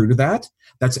stuck true to that,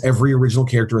 that's every original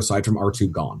character aside from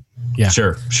R2 gone. Yeah,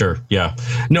 sure, yeah.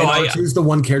 No, R2's the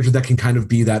one character that can kind of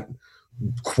be that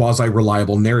quasi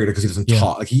reliable narrator because he doesn't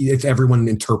talk. Like it's everyone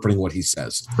interpreting what he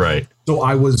says. Right. So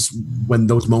when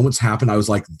those moments happened, I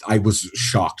was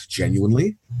shocked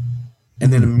genuinely.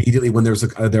 And then immediately when I was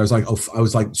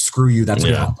like, screw you. That's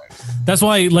That's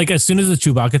why, like, as soon as the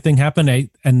Chewbacca thing happened,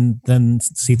 and then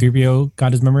C-3PO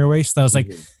got his memory erased, I was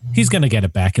like, he's gonna get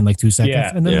it back in like 2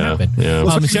 seconds, and then it happened.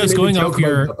 Yeah. Michelle's going off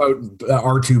about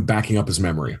R2 backing up his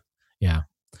memory. Yeah.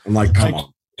 I'm like, come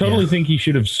on. Totally think he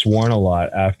should have sworn a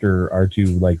lot after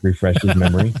R2 like refreshed his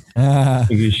memory.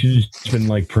 He should have just been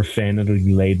like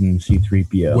profanity laden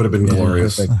C-3PO. Would have been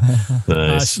glorious.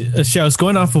 Nice. Shows,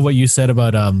 going off of what you said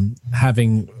about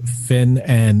having Finn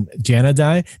and Janna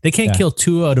die, they can't kill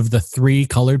 2 out of the 3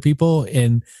 colored people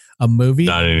in a movie.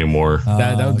 Not anymore.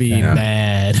 That would be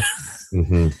bad.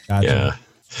 Gotcha. Yeah.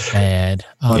 Bad.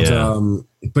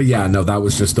 But that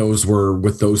was just those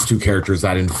 2 characters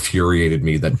that infuriated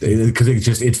me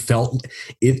because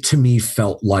it to me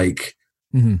felt like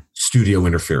studio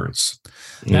interference.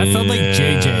 That felt like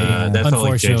JJ. That felt like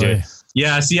unfortunately. JJ.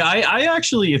 Yeah, see, I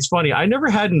actually, it's funny. I never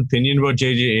had an opinion about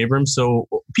J.J. Abrams. So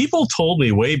people told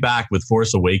me way back with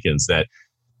Force Awakens that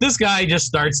this guy just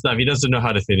starts stuff. He doesn't know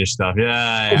how to finish stuff.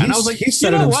 Yeah. And I was like, he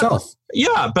said it himself. What?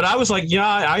 Yeah, but I was like,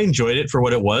 I enjoyed it for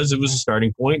what it was. It was a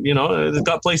starting point. It's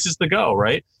got places to go,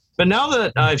 right? But now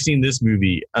that I've seen this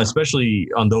movie, especially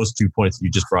on those 2 points that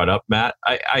you just brought up, Matt,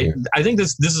 I think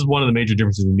this is one of the major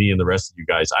differences in me and the rest of you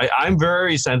guys. I'm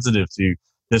very sensitive to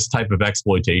this type of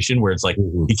exploitation where it's like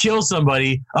he kills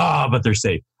somebody, but they're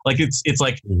safe. Like it's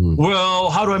like, well,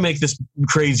 how do I make this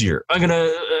crazier? I'm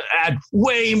gonna add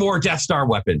way more Death Star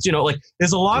weapons. Like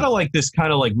there's a lot of like this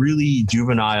kind of like really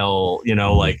juvenile,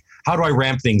 like how do I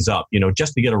ramp things up,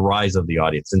 just to get a rise of the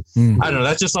audience. And I don't know,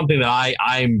 that's just something that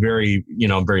I'm very,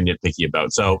 I'm very nitpicky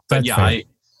about. So, but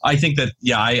I think that,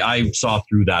 I saw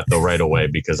through that though right away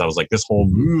because I was like, this whole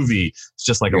movie is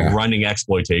just like a running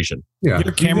exploitation. Yeah.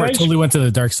 Your camera totally went to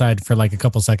the dark side for like a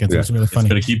couple seconds. It was really funny. It's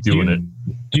gonna keep doing it.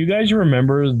 Do you guys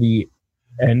remember the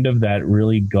end of that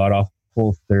really god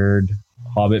awful third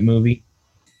Hobbit movie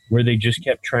where they just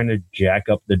kept trying to jack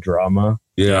up the drama?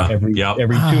 Yeah. Every 2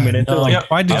 minutes. No. Like,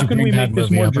 why did how you can we make this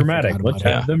more dramatic? Let's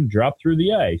have Yeah. them drop through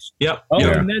the ice. Yep.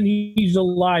 And then he's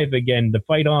alive again to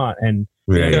fight on. And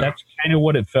that's kind of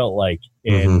what it felt like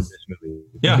in this movie.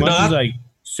 Yeah, As much as I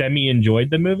semi-enjoyed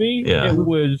the movie,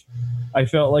 I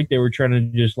felt like they were trying to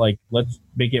just like, let's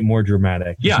make it more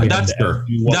dramatic. Yeah, that's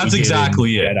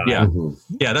exactly it. Yeah.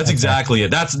 Yeah, that's exactly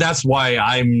it. That's why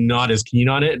I'm not as keen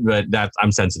on it, but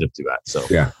I'm sensitive to that. So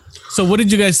yeah. So what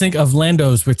did you guys think of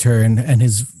Lando's return and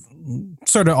his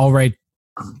sort of all right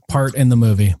part in the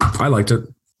movie? I liked it.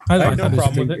 I had no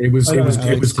problem with it. It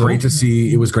was great to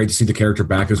see. It was great to see the character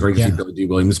back. It was great to see Billy D.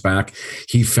 Williams back.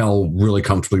 He fell really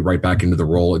comfortably right back into the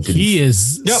role. He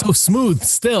is so smooth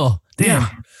still. Damn.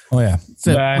 Oh yeah.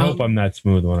 So, I hope I'm not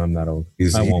smooth when I'm not old.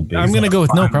 I won't be. I'm going to go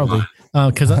with no, probably.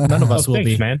 Because none of us will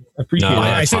thanks, be. man. I appreciate it.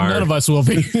 I said none of us will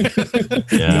be.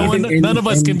 None of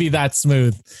us can be that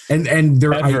smooth. And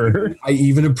there, I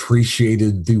even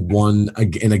appreciated the one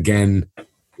again.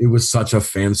 It was such a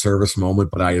fan service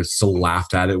moment, but I still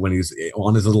laughed at it when he's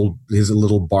on his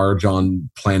little barge on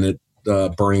planet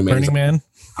Burning Man.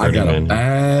 I got a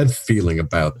bad feeling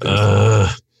about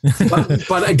this.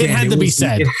 But again, it had to be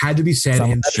said. It had to be said.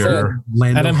 And sure.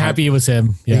 And I'm happy it was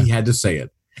him. Yeah. He had to say it.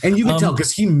 And you can tell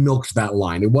because he milked that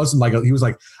line. It wasn't like he was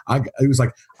like, I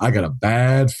got a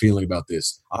bad feeling about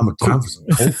this. I'm a time for some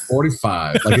Colt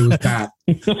 45. Like it was that.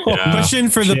 Question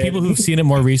for the people who've seen it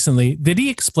more recently: did he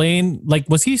explain? Like,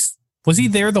 was he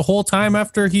there the whole time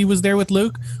after he was there with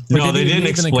Luke? No, they didn't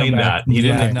explain that. They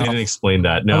didn't explain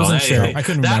that. No, I wasn't sure. I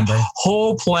couldn't remember. That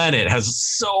whole planet has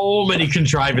so many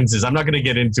contrivances. I'm not going to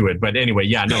get into it, but anyway,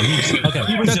 yeah, no,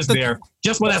 he was just there.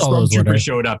 Just when that stormtrooper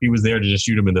showed up, he was there to just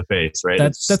shoot him in the face, right?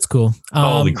 That's cool.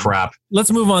 Holy crap!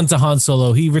 Let's move on to Han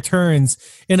Solo. He returns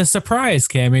in a surprise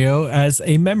cameo as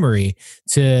a memory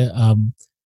to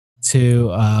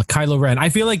Kylo Ren. I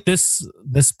feel like this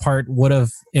part would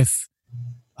have, if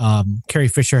Carrie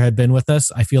Fisher had been with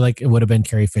us, I feel like it would have been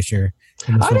Carrie Fisher.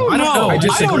 I don't know. I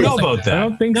don't know about that. I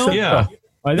don't think so. Yeah.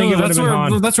 I think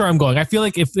that's where I'm going. I feel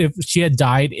like if she had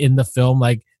died in the film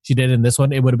like she did in this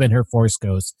one, it would have been her Force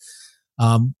Ghost.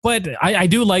 But I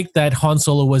do like that Han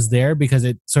Solo was there because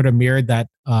it sort of mirrored that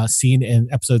scene in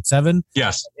Episode 7.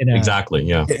 Yes, exactly.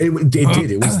 Yeah, it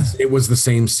did. It was the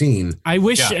same scene. I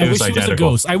wish he was a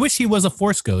ghost. I wish he was a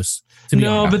Force ghost.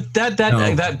 But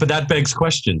that begs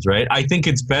questions, right? I think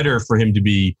it's better for him to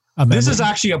be. This is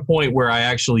actually a point where I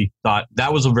actually thought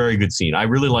that was a very good scene. I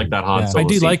really like that Han Solo. I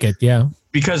do scene. like it. Yeah.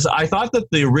 Because I thought that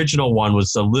the original one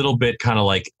was a little bit kind of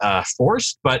like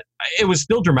forced, but it was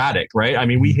still dramatic, right? I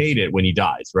mean, we hate it when he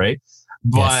dies, right?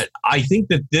 But I think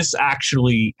that this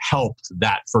actually helped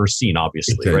that first scene,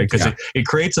 obviously, right? Because it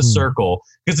creates a circle.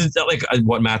 Because it's like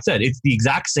what Matt said, it's the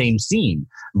exact same scene,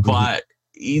 but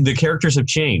the characters have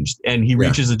changed, and he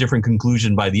reaches a different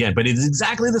conclusion by the end. But it's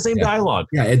exactly the same dialogue.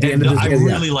 Yeah, at the end of I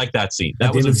really like that scene.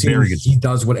 That was a very good scene. He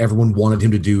does what everyone wanted him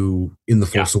to do in The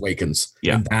Force Awakens.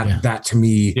 Yeah, and that to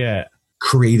me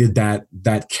created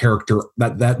that character.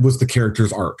 That was the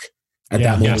character's arc. At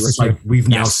that moment, it's like we've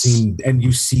now seen, and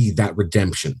you see that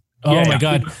redemption. Oh my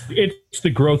God! It's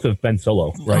the growth of Ben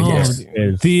Solo, right?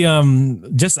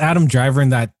 The just Adam Driver in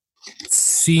that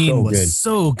scene was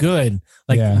so good.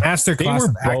 Like masterclass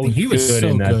of acting. He was so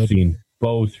in that good. Scene.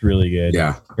 Both really good.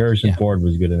 Yeah, Harrison Ford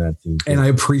was good in that scene, and I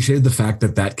appreciated the fact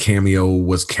that cameo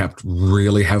was kept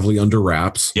really heavily under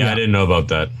wraps. Yeah, I didn't know about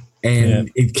that. And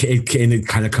it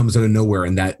kind of comes out of nowhere,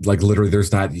 and that like literally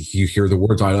there's that you hear the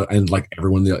words and like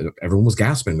everyone was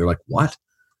gasping. They're like, "What?"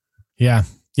 Yeah,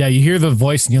 you hear the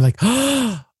voice and you're like,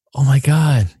 "Oh my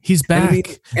God, he's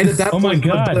back!" And at that point, my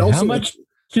God, how much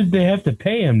did they have to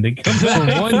pay him to come back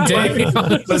for one day?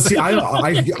 But see,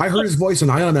 I heard his voice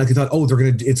and I automatically thought, "Oh, they're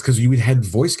gonna." It's because you had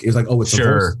voice. It was like, "Oh, it's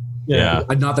sure." Yeah,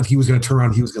 not that he was going to turn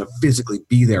around; he was going to physically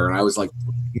be there. And I was like,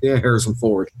 "Yeah, Harrison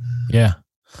Ford." Yeah.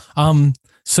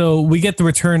 So we get the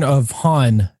return of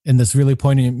Han in this really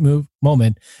poignant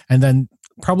moment. And then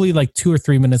probably like 2 or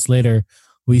 3 minutes later,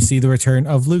 we see the return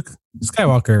of Luke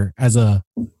Skywalker as a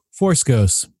Force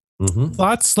Ghost.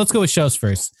 Thoughts? Let's go with shows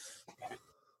first.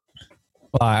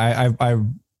 Well, I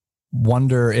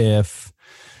wonder if,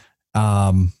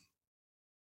 I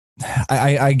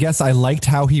guess I liked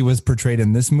how he was portrayed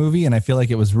in this movie, and I feel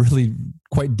like it was really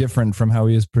quite different from how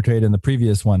he was portrayed in the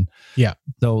previous one. Yeah.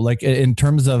 So, like in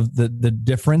terms of the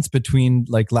difference between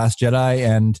like Last Jedi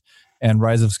and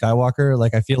Rise of Skywalker,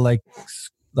 like I feel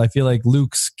like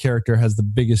Luke's character has the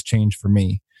biggest change for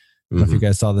me. I don't know if you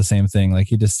guys saw the same thing. Like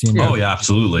he just seemed. Oh yeah,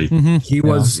 absolutely. He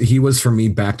was for me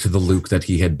back to the Luke that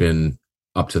he had been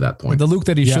up to that point. The Luke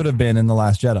that he should have been in The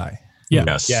Last Jedi. Yeah.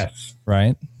 Yes.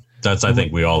 Right. I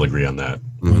think we all agree on that.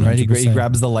 Right. He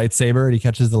grabs the lightsaber and he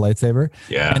catches the lightsaber.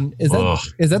 Yeah. And is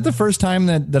that the first time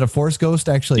that a Force ghost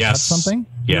actually touched something?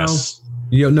 Yes.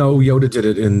 No, Yoda did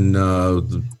it in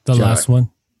the last one.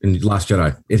 In Last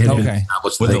Jedi. It had been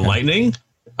established with the lightning,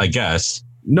 I guess.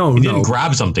 No, he didn't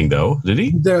grab something though, did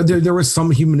he? There was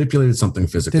he manipulated something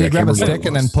physically. Did he grab a stick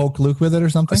and then poke Luke with it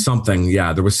or something? Something,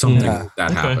 yeah. There was something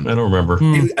that happened. I don't remember.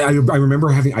 I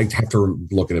remember I have to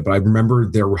look at it, but I remember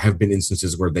there have been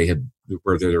instances where there had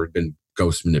been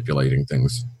ghosts manipulating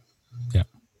things. Yeah.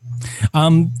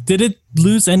 Did it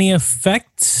lose any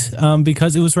effect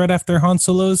because it was right after Han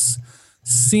Solo's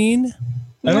scene?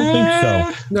 I don't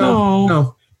think so.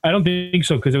 No. I don't think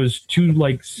so because it was two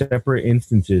like separate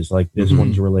instances. Like this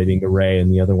one's relating to Rey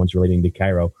and the other one's relating to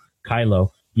Kylo.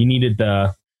 you needed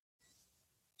the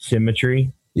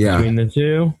symmetry between the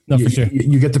two. No, for sure.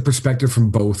 You get the perspective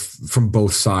from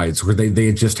both sides, where they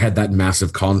had just had that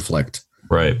massive conflict.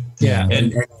 Right. Yeah.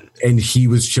 And he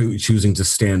was choosing to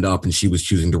stand up, and she was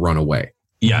choosing to run away.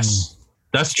 Yes,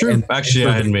 that's true. And actually,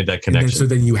 I hadn't made that connection. So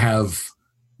then you have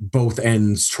both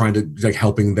ends trying to like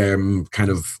helping them kind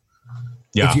of.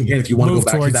 Yeah. If you want to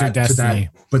go back to that,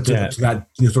 to that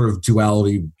sort of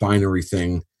duality binary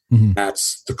thing,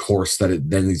 that's the course that it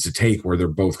then needs to take, where they're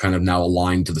both kind of now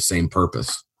aligned to the same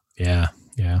purpose. Yeah.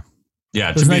 To be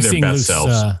nice their best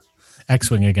selves.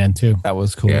 X-Wing again too. That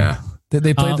was cool. Yeah.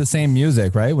 They played the same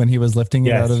music, right? When he was lifting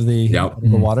it out of the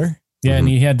water. Yeah, and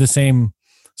he had the same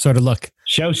sort of look.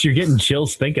 Shouse, you're getting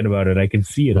chills thinking about it. I can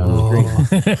see it on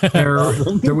the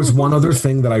screen. There was one other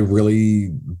thing that I really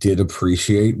did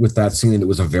appreciate with that scene, and it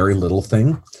was a very little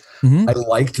thing. I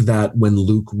liked that when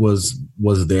Luke was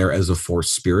there as a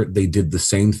Force spirit, they did the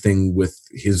same thing with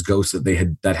his ghost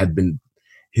that had been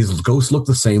his ghost looked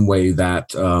the same way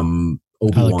that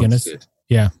Obi-Wan did.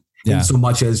 Yeah. And so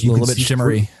much as you a little bit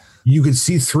shimmery. You could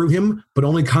see through him, but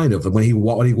only kind of. When he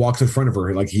walks in front of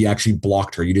her, like he actually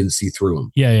blocked her. You didn't see through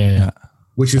him. Yeah.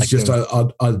 Which is just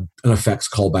an effects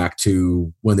callback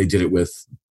to when they did it with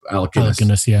Alec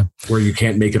Guinness, where you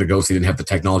can't make it a ghost. They didn't have the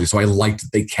technology. So I liked that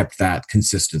they kept that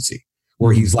consistency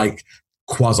where he's like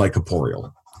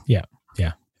quasi-corporeal. Yeah.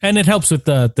 And it helps with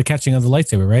the catching of the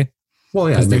lightsaber, right? Well,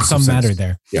 yeah. There's some matter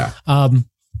there. Yeah.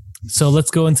 So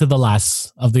let's go into the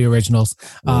last of the originals.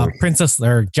 Princess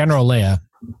or General Leia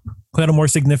played a more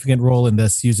significant role in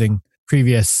this using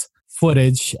previous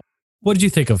footage. What did you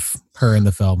think of her in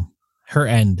the film? Her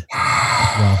end.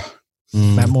 Well,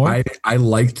 Matt Moore? I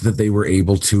liked that they were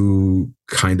able to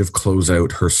kind of close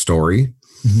out her story.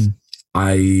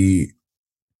 I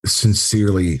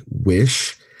sincerely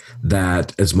wish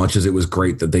that, as much as it was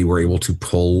great that they were able to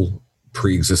pull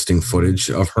pre-existing footage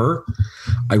of her,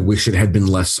 I wish it had been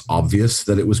less obvious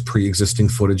that it was pre-existing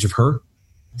footage of her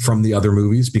from the other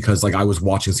movies, because like I was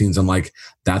watching scenes and like,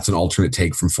 that's an alternate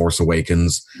take from Force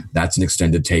Awakens. That's an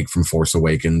extended take from Force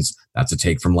Awakens. That's a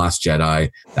take from Last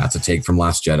Jedi. That's a take from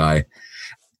Last Jedi.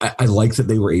 I like that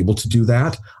they were able to do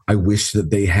that. I wish that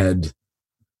they had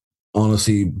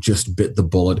honestly just bit the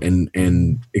bullet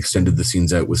and extended the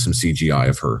scenes out with some CGI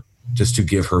of her, just to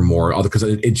give her more, because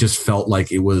it just felt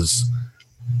like it was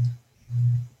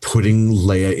putting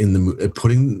Leia in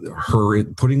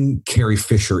the putting Carrie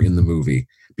Fisher in the movie,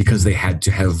 because they had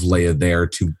to have Leia there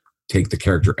to take the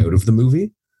character out of the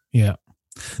movie. Yeah.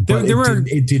 But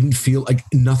it didn't feel like,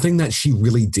 nothing that she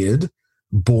really did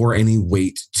bore any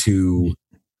weight to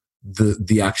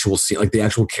the actual scene. Like the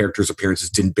actual character's appearances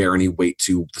didn't bear any weight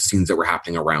to the scenes that were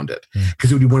happening around it.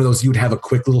 Because it would be one of those, you would have a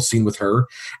quick little scene with her,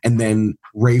 and then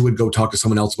Rey would go talk to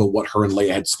someone else about what her and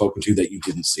Leia had spoken to that you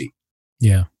didn't see.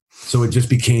 Yeah. So it just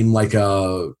became like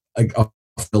a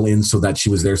fill in, so that she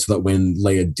was there, so that when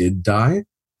Leia did die,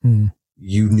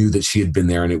 you knew that she had been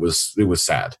there, and it was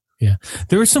sad. Yeah.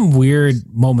 There were some weird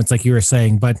moments, like you were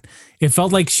saying, but it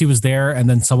felt like she was there, and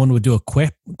then someone would do a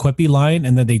quippy line,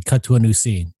 and then they'd cut to a new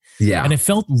scene. Yeah. And it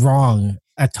felt wrong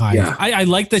at times. Yeah. I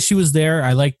liked that she was there.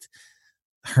 I liked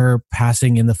her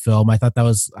passing in the film. I thought that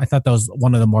was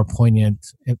one of the more poignant,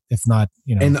 if not,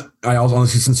 And I also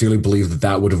honestly sincerely believe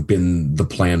that would have been the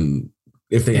plan.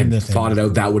 If they had thought it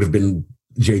out, that would have been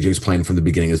JJ's plan from the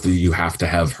beginning, is that you have to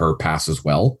have her pass as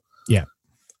well. Yeah.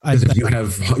 Because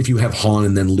if you have Han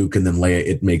and then Luke and then Leia,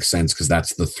 it makes sense, because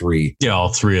that's the three. Yeah,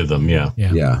 all three of them. Yeah.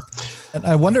 And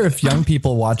I wonder if young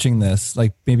people watching this,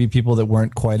 like maybe people that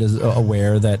weren't quite as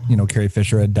aware that, Carrie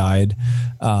Fisher had died,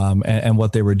 and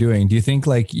what they were doing. Do you think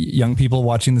like young people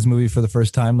watching this movie for the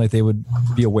first time, like they would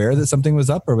be aware that something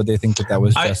was up, or would they think that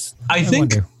was just? I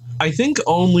think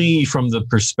only from the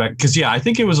perspective, because I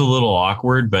think it was a little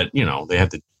awkward, but they had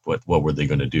to. What were they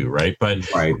going to do, right? But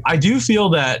I do feel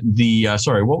that the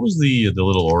what was the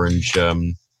little orange,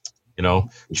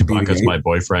 Chewbacca's my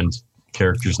boyfriend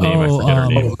character's name? I forget her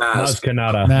name. Maz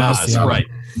Kanata. Maz, right.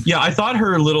 Yeah, I thought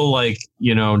her little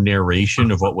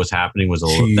narration of what was happening was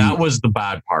that was the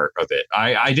bad part of it.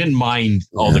 I didn't mind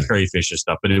all the Carrie Fisher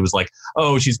stuff, but it was like,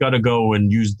 oh, she's got to go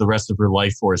and use the rest of her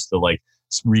life force to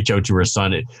reach out to her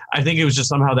son. I think it was just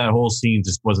somehow that whole scene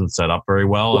just wasn't set up very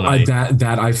well. And I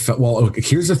felt, well, okay,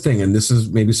 here's the thing, and this is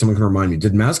maybe someone can remind me.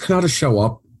 Did Maz Kanata show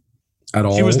up at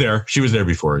all? She was there. She was there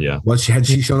before. Yeah. Had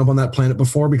she shown up on that planet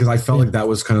before? Because I felt like that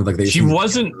was kind of like she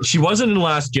wasn't in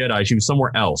Last Jedi. She was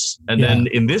somewhere else. And then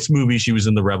in this movie, she was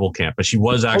in the Rebel camp, but she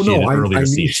was actually in an earlier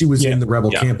scene. She was in the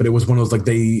Rebel camp, but it was one of those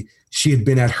she had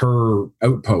been at her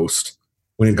outpost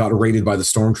when it got raided by the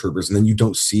stormtroopers, and then you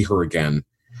don't see her again.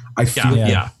 I feel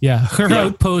her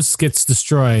outpost gets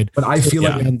destroyed, but I feel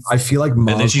like and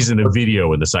then she's in a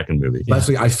video in the second movie.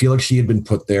 Actually, I feel like she had been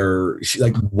put there.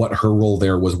 Like what her role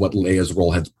there was, what Leia's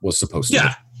role was supposed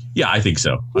to. Yeah, I think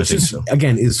so.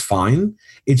 Again, is fine.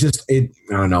 I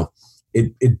don't know.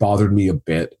 It bothered me a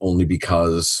bit only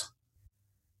because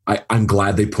I'm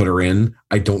glad they put her in.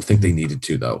 I don't think they needed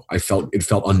to though. It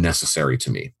felt unnecessary to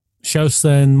me. Shows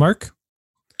and Mark.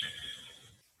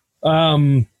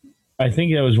 I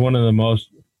think that was one of the most,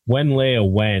 when Leia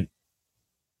went,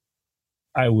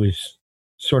 I was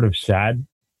sort of sad,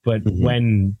 but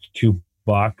when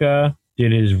Chewbacca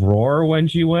did his roar when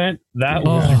she went, that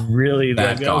was really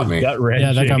that got me. gut-wrenching.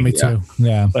 Yeah, that got me too.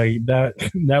 Yeah. Like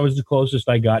that was the closest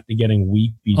I got to getting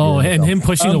weepy. And him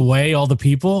pushing away all the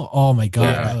people. Oh my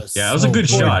God. That was a good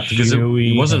shot because it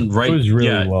wasn't right. It was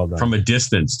really well done. From a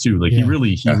distance too. Like he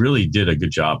really did a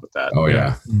good job with that. Oh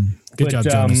yeah. Good job,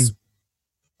 Jonas.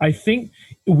 I think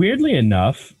weirdly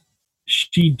enough,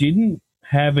 she didn't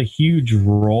have a huge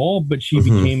role, but she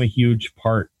became a huge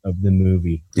part of the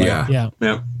movie.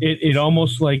 It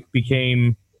almost like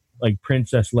became like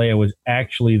Princess Leia was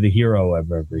actually the hero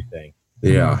of everything.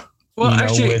 Yeah. Well,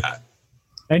 actually,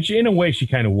 and she, in a way, she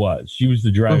kind of was. She was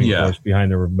the driving force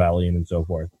behind the rebellion and so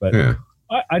forth. But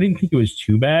I didn't think it was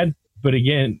too bad. But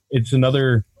again, it's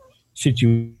another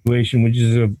situation, which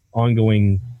is an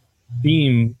ongoing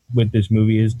theme with this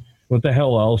movie, is what the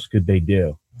hell else could they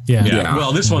do? Yeah.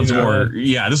 Well, this one's more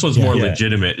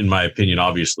legitimate in my opinion,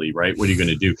 obviously, right? What are you going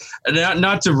to do? And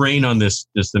not to rain on this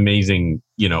amazing,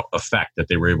 effect that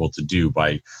they were able to do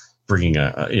by bringing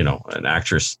an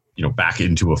actress, back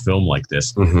into a film like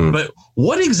this. But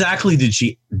what exactly did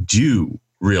she do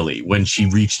really when she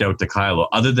reached out to Kylo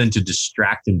other than to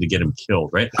distract him to get him killed,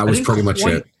 right? That was pretty much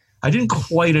it. I didn't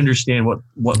quite understand what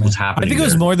was happening. I think it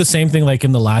was more the same thing like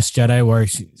in The Last Jedi where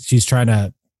she's trying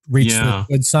to reach the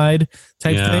good side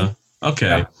type thing.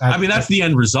 Okay. I mean, that's the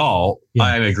end result.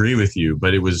 I agree with you,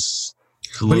 but it was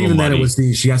but even then, it was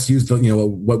she has to use the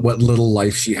what little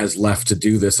life she has left to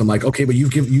do this. I'm like, okay, but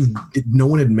no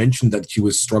one had mentioned that she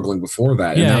was struggling before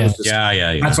that. And that was just,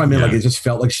 that's what I mean. Like, it just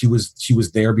felt like she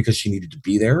was there because she needed to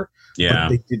be there. Yeah. But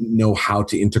they didn't know how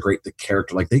to integrate the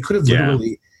character. Like, they could have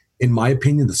literally, in my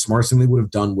opinion, the smartest thing they would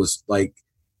have done was like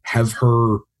have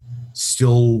her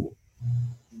still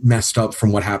messed up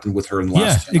from what happened with her in the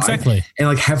last Jedi, exactly, and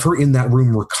like have her in that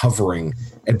room recovering,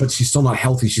 but she's still not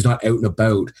healthy, she's not out and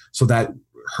about, so that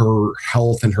her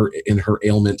health and her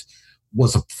ailment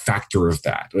was a factor of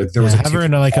that. Like, there was have her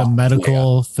in a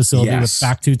medical facility with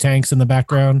back two tanks in the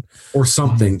background or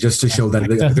something, just to show that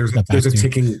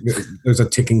there's a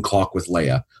ticking clock with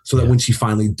Leia, so that when she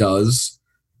finally does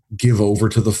give over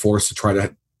to the Force to try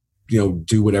to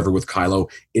do whatever with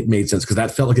Kylo, it made sense, because that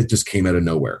felt like it just came out of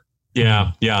nowhere.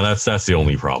 Yeah, that's the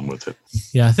only problem with it.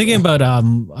 Yeah, thinking about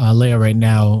Leia right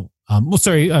now.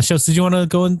 Shos, did you want to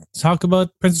go and talk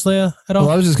about Princess Leia at all?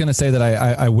 Well, I was just going to say that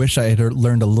I wish I had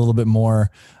learned a little bit more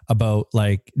about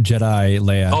like Jedi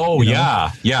Leia. Oh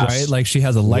yeah, right. Like, she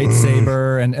has a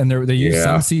lightsaber, and they used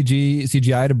some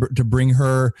CGI to bring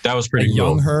her. That was pretty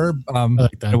young cool.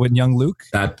 her with young Luke.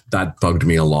 That bugged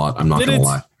me a lot. I'm not going to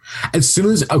lie. As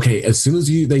soon as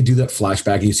they do that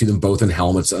flashback and you see them both in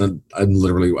helmets, and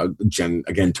literally Jen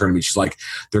again turned to me, she's like,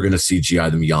 they're going to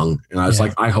CGI them young, and I was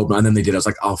like, I hope not. And then they did. I was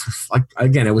like, oh, like,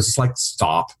 again, it was just like,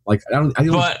 stop. Like, I don't.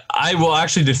 But I will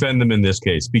actually defend them in this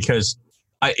case, because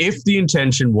if the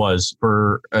intention was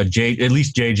for at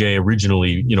least JJ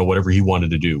originally, whatever he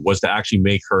wanted to do was to actually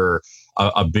make her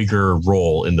a bigger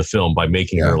role in the film by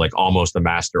making her like almost a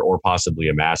master or possibly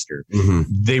a master,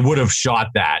 they would have shot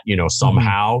that,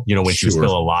 somehow, when she was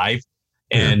still alive.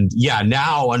 And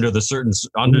now under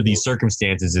these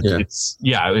circumstances, it's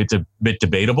a bit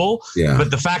debatable. Yeah.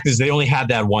 But the fact is, they only had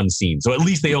that one scene, so at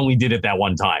least they only did it that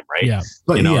one time, right? Yeah.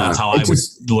 But that's how I would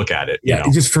look at it. Yeah.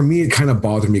 It just, for me, it kind of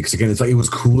bothered me, because again, it's like, it was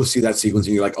cool to see that sequence,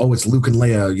 and you're like, oh, it's Luke and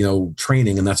Leia,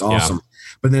 training, and that's awesome. Yeah.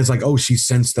 But then it's like, oh, she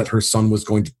sensed that her son was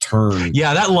going to turn.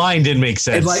 Yeah, that line didn't make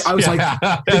sense. I was like,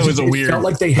 that was a weird. It felt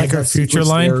like they had her future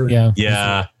line. There.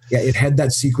 Yeah. It had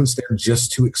that sequence there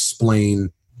just to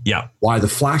explain. Why the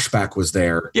flashback was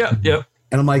there. Yeah.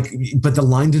 And I'm like, but the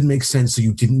line didn't make sense, so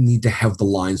you didn't need to have the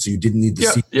line, so you didn't need the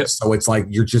sequence. So it's like,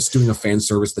 you're just doing a fan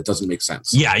service that doesn't make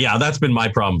sense. Yeah. That's been my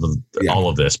problem with all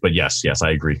of this. But yes,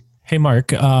 I agree. Hey, Mark.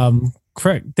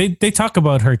 Correct. They talk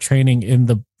about her training in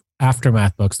the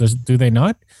Aftermath books. Do they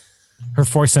not? Her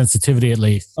force sensitivity, at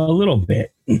least a little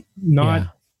bit,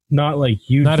 not like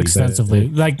huge, not extensively.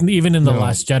 Like, even in the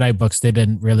Last Jedi books, they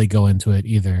didn't really go into it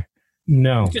either.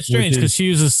 No, it's strange because she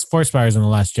uses force powers in The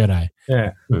Last Jedi.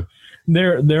 Yeah,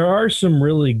 there are some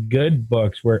really good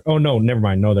books where. Oh no, never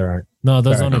mind. No, there aren't. No,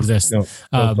 those don't exist. No,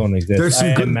 those don't exist. There's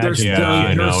some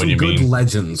good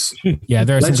legends. Yeah,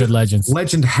 there are some good legends.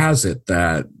 Legend has it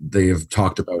that they have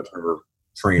talked about her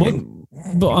training.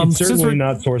 It's certainly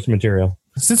not source material.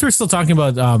 Since we're still talking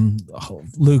about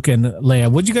Luke and Leia,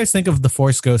 what did you guys think of the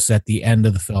Force Ghosts at the end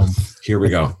of the film? Here we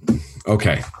go.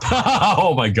 Okay.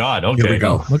 Oh my God. Okay. Here we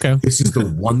go. Okay. This is the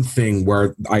one thing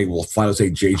where I will flat out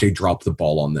say JJ dropped the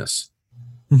ball on this.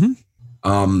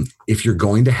 Mm-hmm. If you're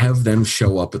going to have them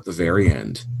show up at the very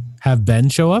end, have Ben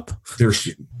show up.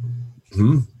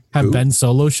 Have Ben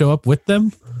Solo show up with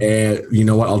them. You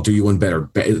know what? I'll do you one better.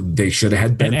 They should have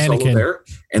had Ben Solo there,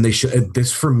 and they should.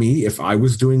 This for me, if I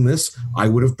was doing this, I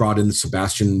would have brought in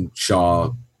Sebastian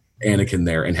Shaw, Anakin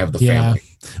there, and have the family.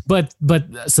 But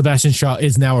Sebastian Shaw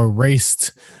is now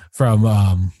erased from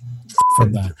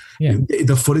that. Yeah,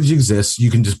 the footage exists. You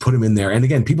can just put him in there, and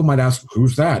again, people might ask,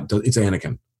 "Who's that?" It's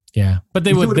Anakin. Yeah, but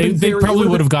they probably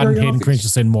would have gotten Hayden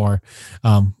Christensen more.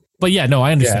 But yeah, no,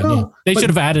 I understand. Yeah. They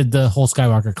should have added the whole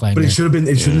Skywalker clan. But it should have been.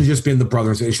 It shouldn't have just been the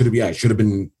brothers. It should have. Yeah, it should have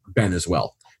been Ben as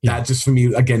well. Yeah. That just for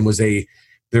me again was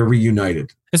they're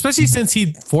reunited. Especially since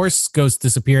Force Ghost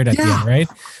disappeared at the end, right?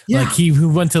 Yeah. Like he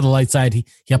went to the light side. He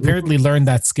apparently learned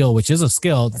that skill, which is a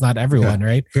skill. It's not everyone,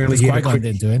 right? Apparently, Qui-Gon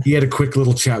didn't do it. He had a quick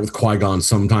little chat with Qui-Gon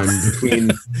sometime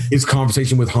between his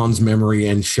conversation with Han's memory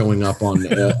and showing up on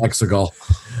Exegol.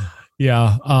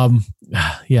 Yeah.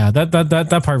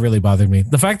 That part really bothered me.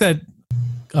 The fact that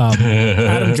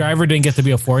Adam Driver didn't get to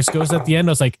be a Force Ghost at the end,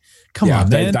 I was like, come on,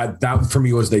 man. That for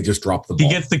me was they just dropped the ball.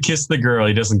 He gets to kiss the girl.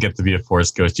 He doesn't get to be a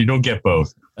Force Ghost. You don't get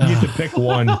both. You get to pick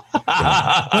one. Luke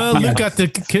got to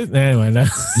kiss. Anyway, that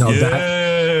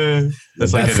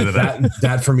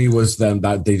for me was them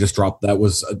that they just dropped. That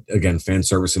was again fan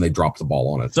service, and they dropped the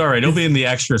ball on it. It's all right. It'll be in the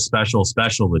extra special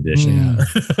edition.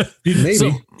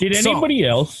 Maybe. Did anybody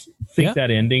else think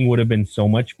that ending would have been so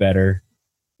much better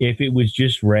if it was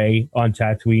just Rey on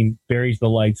Tatooine, buries the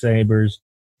lightsabers,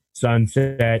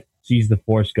 sunset, sees the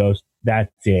Force Ghost?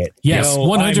 That's it. Yes,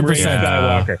 100%.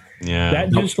 Skywalker. Yeah.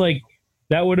 That just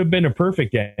that would have been a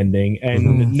perfect ending.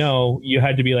 And no, you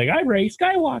had to be like, I'm Rey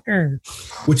Skywalker.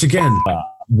 Which again,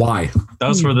 why? That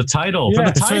was for the title.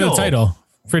 Yeah, for the title,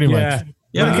 pretty much.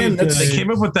 Yeah, again, they came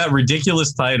up with that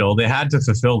ridiculous title. They had to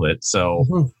fulfill it.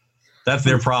 So that's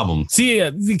their problem. See,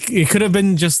 it could have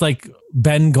been just like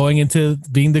Ben going into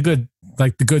being the good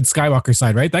Skywalker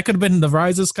side, right? That could have been the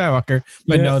Rise of Skywalker.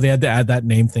 But no, they had to add that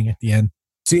name thing at the end.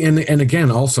 See, and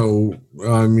again, also,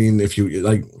 I mean, if you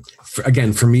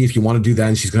for me, if you want to do that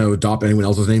and she's going to adopt anyone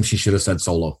else's name, she should have said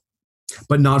Solo,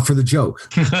 but not for the joke.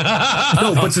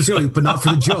 No, but sincerely, but not for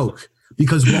the joke,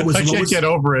 because I can't get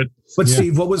over it. But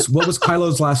Steve, what was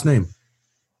Kylo's last name?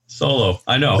 Solo.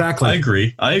 I know. Exactly.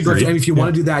 I agree. So, and if you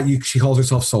want to do that, she calls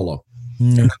herself Solo.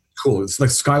 Cool. It's like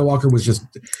Skywalker was just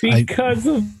because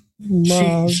of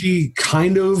love. She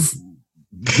kind of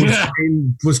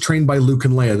was trained by Luke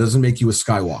and Leia. It doesn't make you a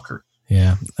Skywalker.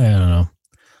 Yeah, I don't know.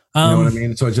 You know what I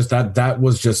mean? So it's just that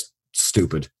was just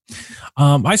stupid.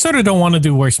 I sort of don't want to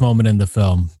do worst moment in the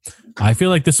film. I feel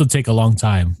like this would take a long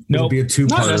time. It'll be a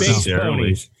two-part. Space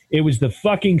ponies. It was the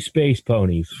fucking space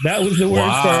ponies. That was the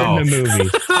worst part in the movie.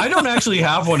 I don't actually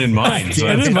have one in mind. So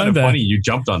it's kind of funny you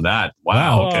jumped on that.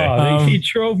 Wow. Okay. He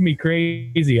drove me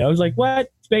crazy. I was like, what?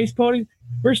 Space ponies?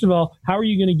 First of all, how are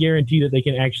you going to guarantee that they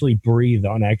can actually breathe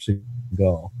on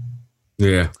Exegol?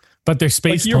 Yeah. But they're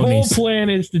space your ponies. Your whole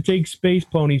plan is to take space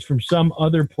ponies from some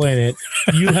other planet.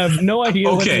 You have no idea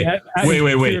what they have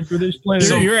wait. for this planet.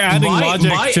 So you're adding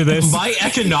logic to this. My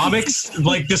economics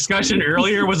discussion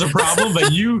earlier was a problem,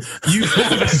 but you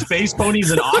have space ponies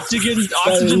an oxygen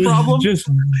problem? Just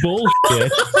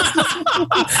bullshit.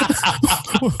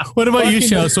 What about you,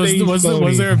 Shells?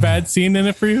 Was there a bad scene in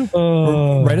it for you?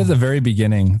 Right at the very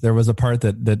beginning, there was a part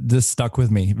that just stuck with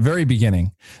me. Very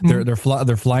beginning, they're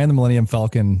flying the Millennium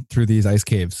Falcon through these ice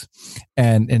caves,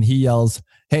 and he yells,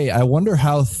 "Hey, I wonder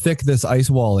how thick this ice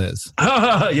wall is."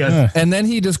 Yes. And then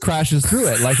he just crashes through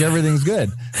it like everything's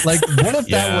good. Like, what if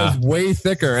that was way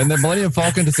thicker and the Millennium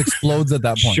Falcon just explodes at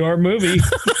that point? Short movie.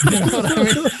 You know what I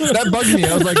mean? That bugged me.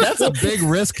 I was like, that's a big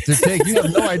risk to take. You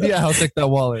have no idea how thick that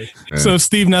wall is. So,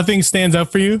 Steve, nothing stands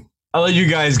up for you? I'll let you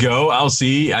guys go. I'll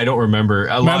see. I don't remember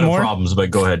a lot of problems,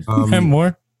 but go ahead.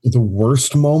 More. The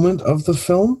worst moment of the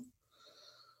film?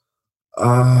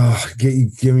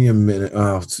 Give me a minute.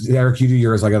 Eric, you do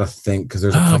yours. I gotta think because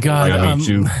there's a couple. Me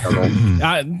too.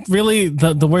 Really,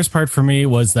 the worst part for me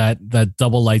was that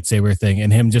double lightsaber thing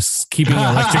and him just keeping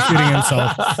electrocuting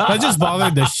himself. That just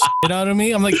bothered the shit out of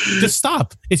me. I'm like, just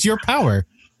stop. It's your power.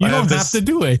 You don't have to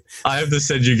do it. I have to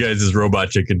send you guys this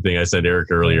robot chicken thing I said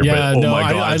Eric earlier. Yeah, but,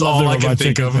 my God, it's all I can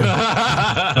think of.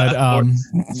 But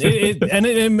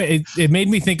it made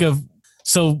me think of,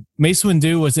 so Mace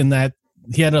Windu was in that,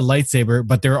 he had a lightsaber,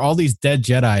 but there were all these dead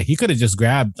Jedi. He could have just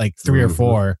grabbed like 3 or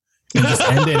 4 and just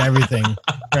ended everything,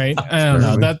 right? I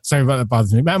don't know. Sorry about that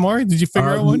bothers me. Matt Moore, did you figure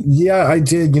out one? Yeah, I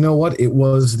did. You know what? It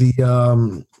was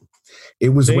the it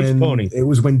was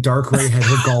when Dark Ray had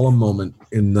her Gollum moment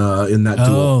in that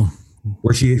duel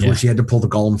where she had to pull the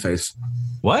Gollum face.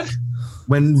 What?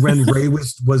 When Ray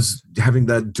was having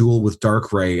that duel with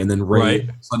Dark Ray, and then Ray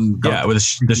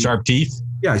with the sharp teeth.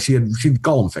 Yeah, she had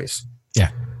Gollum face.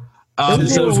 Yeah.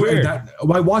 Weird.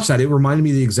 I watched that. It reminded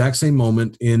me of the exact same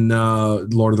moment in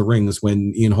Lord of the Rings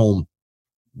when Ian Holm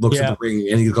looks at the ring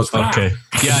and he goes, okay.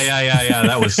 Yeah.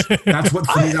 That was. That's what.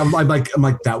 I'm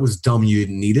like, that was dumb. You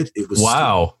didn't need it. It was.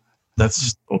 Wow.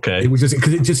 That's okay. It was just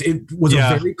because it was a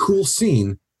very cool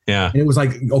scene. Yeah. And it was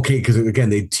like, okay, because again,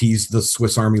 they teased the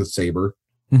Swiss Army saber.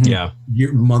 Yeah.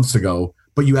 Months ago.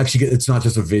 But you actually get, it's not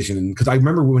just a vision. Because I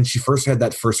remember when she first had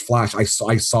that first flash, I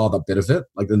saw the bit of it,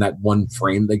 like in that one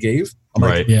frame they gave. I'm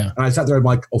like, and I sat there, I'm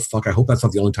like, oh, fuck, I hope that's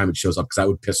not the only time it shows up, because that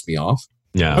would piss me off.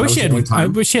 Yeah. I wish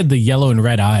she had the yellow and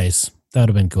red eyes. That would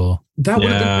have been cool. That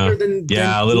would have been better than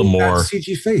a little more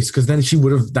CG face, because then she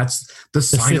would have, that's the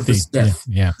sign of the Sith.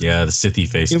 Yeah, the Sithy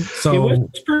face. It was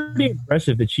pretty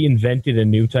impressive that she invented a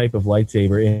new type of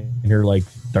lightsaber in her like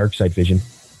dark side vision.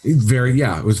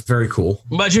 It was very cool.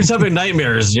 But she was having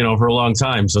nightmares, for a long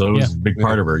time, so it was a big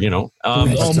part of her, Just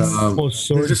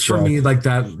for me, like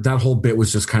that whole bit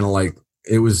was just kind of like,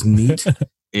 it was neat.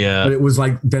 Yeah, but it was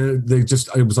like then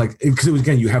it was like, because it was,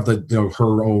 again, you have the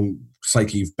her own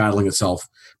psyche battling itself,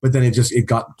 but then it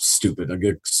got stupid. I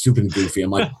get stupid and goofy.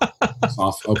 I'm like,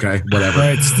 off. Okay, whatever.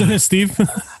 Right, Steve.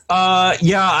 I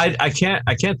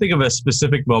can't think of a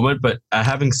specific moment, but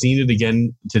having seen it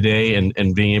again today and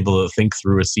being able to think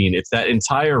through a scene, it's that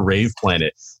entire rave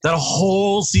planet. That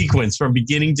whole sequence from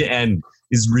beginning to end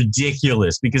is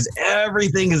ridiculous because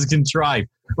everything is contrived.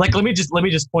 Like, let me just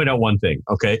point out one thing,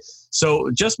 okay?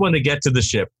 So just when they get to the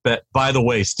ship, that, by the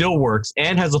way, still works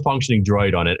and has a functioning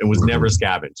droid on it and was never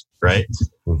scavenged, right?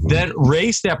 Then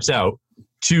Rey steps out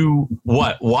to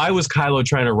what? Why was Kylo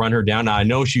trying to run her down? Now, I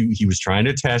know he was trying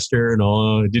to test her and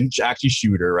all, didn't actually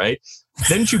shoot her, right?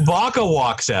 Then Chewbacca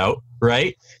walks out,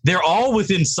 right? They're all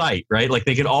within sight, right? Like,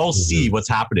 they can all see what's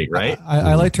happening, right?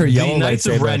 I liked her yellow lightsaber. The Knights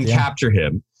of Ren capture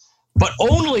him. But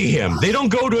only him. They don't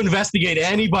go to investigate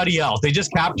anybody else. They just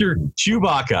capture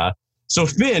Chewbacca. So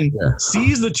Finn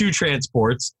sees the 2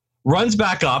 transports, runs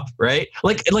back up, right?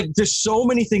 Like there's so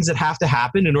many things that have to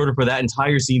happen in order for that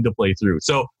entire scene to play through.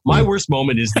 So my worst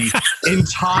moment is the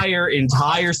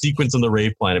entire sequence on the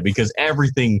Rave planet because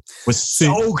everything was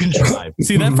so contrived.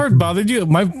 See, that part bothered you?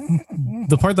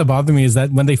 The part that bothered me is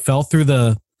that when they fell through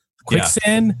the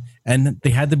quicksand and they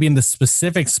had to be in the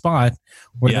specific spot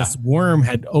where this worm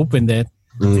had opened it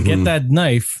to get that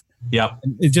knife. Yep.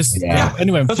 It just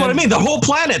anyway. That's what I mean. The whole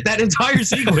planet, that entire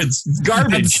sequence, is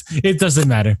garbage. It doesn't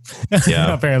matter.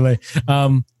 Yeah. Apparently.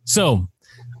 Actually,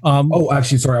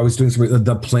 sorry, I was doing something.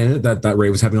 The planet that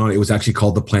Ray was having on, it was actually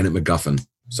called the Planet MacGuffin.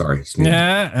 Sorry.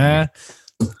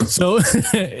 So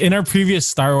in our previous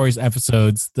Star Wars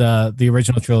episodes, the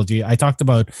original trilogy, I talked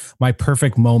about my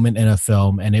perfect moment in a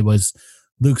film, and it was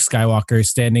Luke Skywalker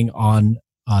standing on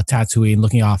Tatooine,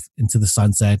 looking off into the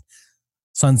sunsetting.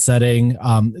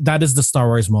 That is the Star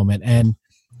Wars moment. And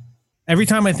every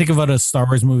time I think about a Star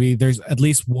Wars movie, there's at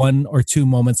least 1 or 2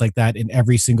 moments like that in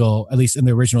every single, at least in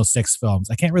the original 6 films.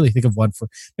 I can't really think of one for,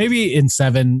 maybe in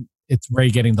 7, it's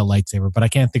Rey getting the lightsaber, but I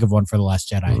can't think of one for The Last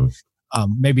Jedi.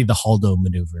 Maybe the Holdo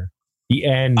maneuver. The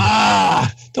end.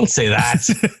 Don't say that.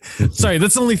 Sorry,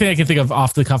 that's the only thing I can think of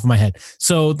off the cuff of my head.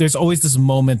 So there's always this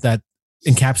moment that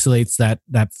encapsulates that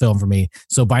film for me.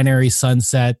 So Binary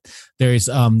Sunset. There's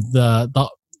the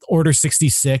Order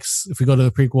 66. If we go to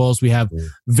the prequels, we have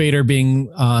Vader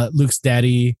being Luke's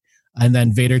daddy, and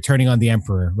then Vader turning on the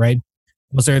Emperor. Right?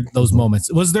 Was there those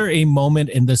moments? Was there a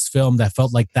moment in this film that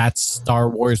felt like that Star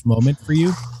Wars moment for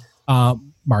you?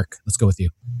 Mark, let's go with you.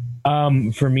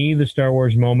 For me, the Star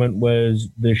Wars moment was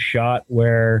the shot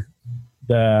where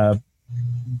the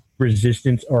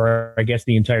Resistance, or I guess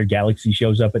the entire galaxy,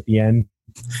 shows up at the end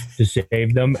to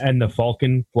save them, and the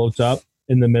Falcon floats up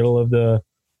in the middle of the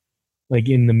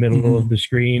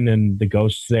screen, and the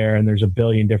Ghost's there, and there's a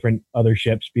billion different other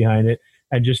ships behind it,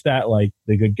 and just that, like,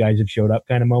 the good guys have showed up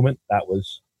kind of moment. That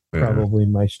was probably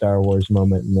my Star Wars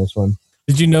moment in this one.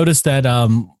 Did you notice that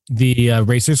the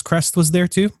Racer's crest was there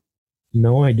too?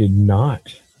 No, I did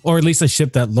not. or at least a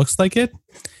ship that looks like it.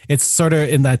 It's sort of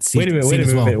in that scene. Wait a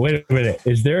minute.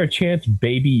 Is there a chance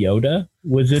Baby Yoda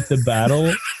was at the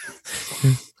battle?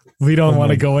 We don't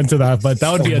want to go into that, but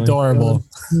that would be adorable.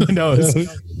 Who knows?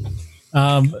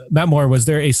 Matt Moore, was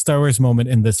there a Star Wars moment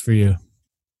in this for you?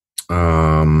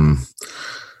 I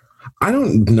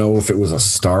don't know if it was a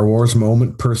Star Wars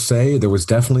moment per se. There was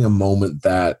definitely a moment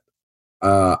that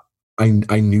I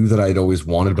knew that I'd always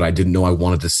wanted, but I didn't know I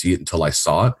wanted to see it until I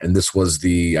saw it. And this was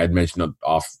I'd mentioned it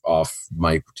off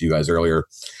mic to you guys earlier.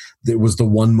 It was the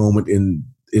one moment in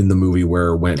the movie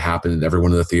where when it happened, everyone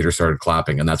in the theater started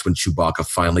clapping. And that's when Chewbacca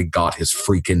finally got his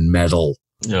freaking medal.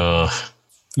 Yeah.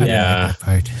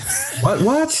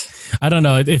 What? I don't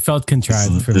know. It felt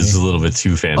contrived for me. This is a little bit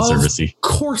too fan servicey. Of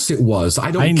course it was.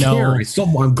 I don't care.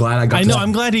 I'm glad I got.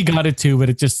 I'm glad he got it too, but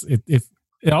it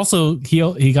also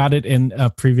he got it in a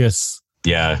previous.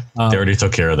 Yeah, they already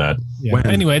took care of that. Yeah.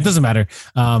 Anyway, it doesn't matter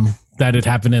that it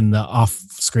happened in the off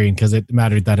screen because it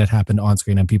mattered that it happened on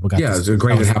screen and people got. Yeah, it's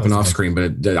great it happened off screen,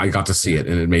 but I got to see it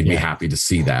and it made me happy to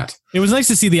see that. It was nice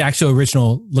to see the actual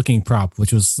original looking prop,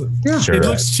 which was it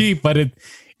looks cheap, but it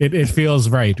feels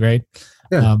right?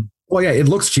 Yeah. Well, yeah, it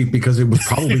looks cheap because it was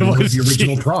probably one of the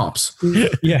original props.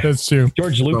 Yeah, that's true.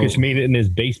 George Lucas made it in his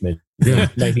basement. Yeah.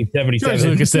 1977. George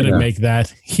Lucas didn't make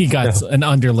that. He got an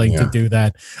underling to do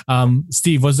that.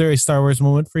 Steve, was there a Star Wars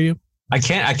moment for you? I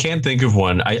can't think of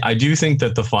one. I do think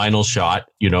that the final shot,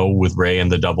 with Rey and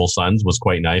the double suns was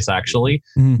quite nice, actually.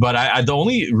 Mm-hmm. But the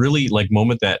only really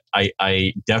moment that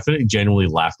I definitely genuinely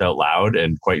laughed out loud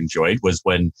and quite enjoyed was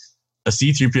when a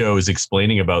C-3PO is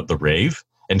explaining about the rave.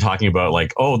 And talking about they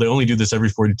only do this every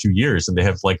 42 years and they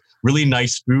have really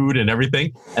nice food and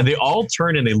everything. And they all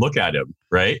turn and they look at him,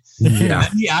 right? Yeah. And then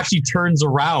he actually turns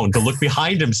around to look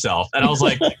behind himself. And I was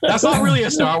like, that's not really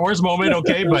a Star Wars moment,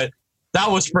 okay? But that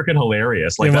was freaking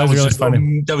hilarious. That was really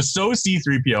funny. That was so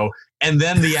C-3PO. And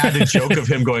then the added joke of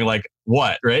him going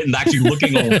what, right? And actually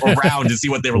looking around to see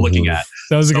what they were looking at.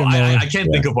 That was a good moment. I can't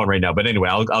think of one right now, but anyway,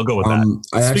 I'll go with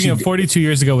that. Speaking of 42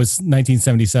 years ago was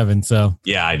 1977. So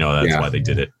yeah, I know that's why they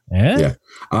did it. Yeah.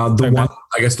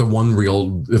 The one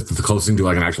real, if the closest thing to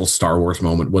an actual Star Wars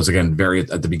moment was again very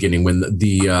at the beginning when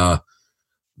the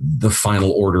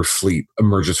Final Order fleet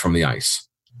emerges from the ice.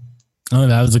 Oh,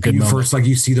 that was a good moment. First,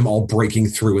 you see them all breaking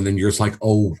through, and then you're just like,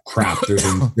 "Oh crap!"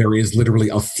 There is literally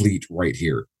a fleet right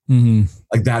here.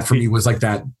 Mm-hmm. That for me was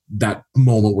that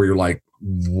moment where you're like,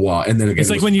 "What?" And then again,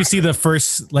 it's when you see the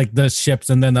first the ships,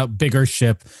 and then a bigger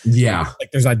ship. Yeah,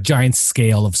 there's a giant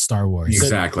scale of Star Wars.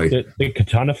 Exactly. The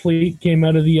Katana fleet came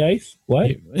out of the ice.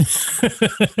 What?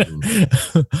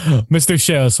 Mr.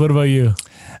 Shows, what about you?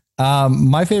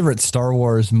 My favorite Star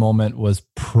Wars moment was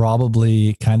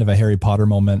probably kind of a Harry Potter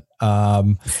moment.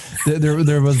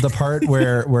 There was the part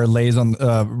where Rey's on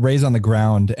the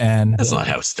ground, and that's not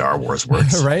how Star Wars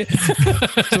works, right?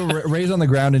 So Rey's on the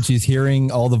ground and she's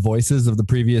hearing all the voices of the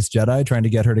previous Jedi trying to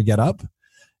get her to get up.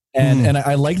 And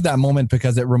I liked that moment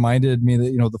because it reminded me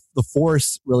that the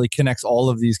Force really connects all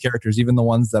of these characters, even the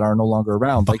ones that are no longer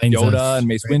around, like Yoda and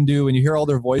Mace Windu, and you hear all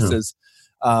their voices.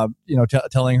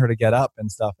 Telling her to get up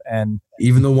and stuff, and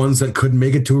even the ones that couldn't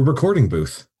make it to a recording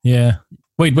booth. Yeah.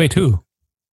 Wait, who?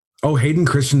 Oh, Hayden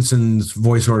Christensen's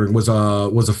voice order was a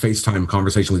FaceTime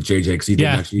conversation with JJ because he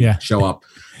didn't actually show up.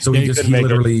 So he just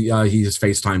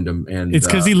FaceTimed him, and it's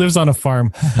because he lives on a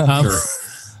farm. Sure.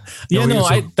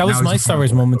 That was my Star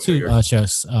Wars moment too.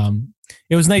 Shows.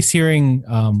 It was nice hearing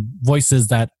voices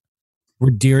that were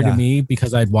dear to me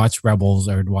because I'd watched Rebels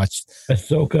or I'd watched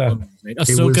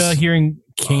Ahsoka, hearing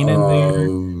Kanan there.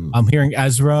 I'm hearing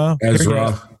Ezra. I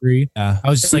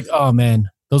was just like, oh man,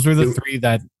 those were the three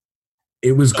that.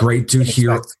 It was great to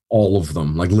hear all of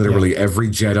them, literally every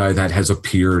Jedi that has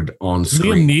appeared on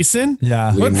screen. Liam Neeson?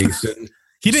 Yeah. Liam Neeson.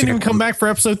 He didn't even come back for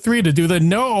episode 3 to do the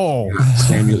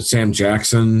Sam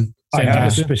Jackson. I have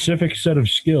a specific set of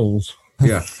skills.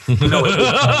 Yeah.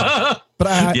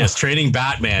 But training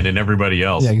Batman and everybody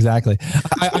else. Yeah, exactly.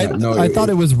 I thought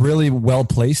it was really well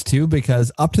placed too,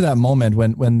 because up to that moment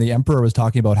when the Emperor was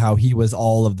talking about how he was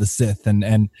all of the Sith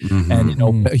and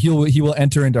he will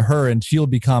enter into her and she'll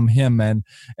become him and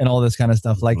all this kind of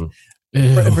stuff.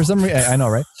 For some reason, I know,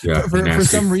 right? Yeah, for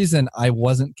some reason, I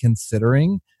wasn't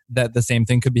considering that the same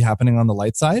thing could be happening on the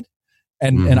light side,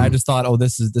 and I just thought, oh,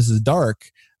 this is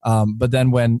dark. But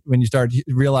then when you start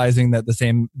realizing that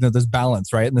there's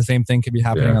balance, right? And the same thing could be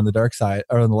happening on the dark side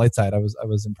or on the light side. I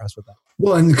was impressed with that.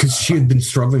 Well, and because she had been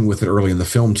struggling with it early in the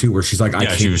film too, where she's like,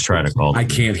 she was trying to call them. I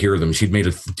can't hear them. She'd made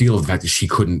a deal of the fact that she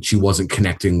wasn't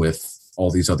connecting with all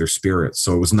these other spirits.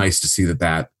 So it was nice to see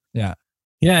that. Yeah.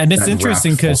 Yeah. And it's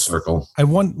interesting because I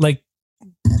want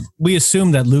we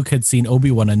assumed that Luke had seen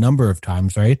Obi-Wan a number of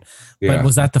times, right? Yeah. But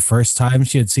was that the first time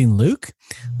she had seen Luke?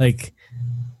 Like,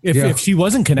 if she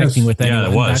wasn't connecting with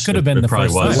anyone, that could have been the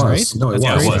first time, right? No, it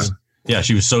was. Yeah,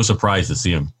 she was so surprised to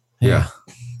see him. Yeah.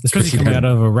 Especially coming out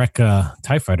of a wreck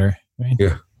TIE fighter, right?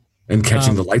 Yeah. And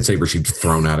catching the lightsaber she'd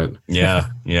thrown at it. Yeah,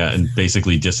 yeah, and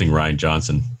basically dissing Rian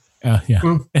Johnson.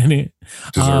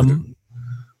 And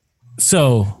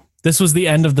so this was the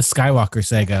end of the Skywalker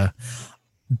saga.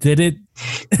 Did it,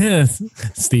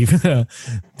 Steve?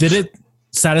 Did it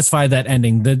satisfy that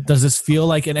ending? Does this feel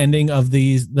like an ending of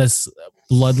this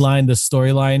bloodline, this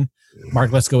storyline?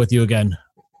 Mark, let's go with you again.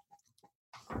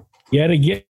 Yet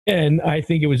again, I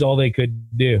think it was all they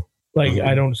could do. Like,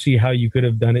 I don't see how you could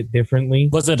have done it differently.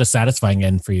 Was it a satisfying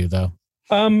end for you, though?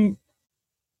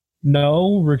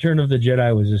 No. Return of the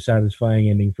Jedi was a satisfying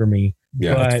ending for me.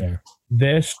 Yeah, but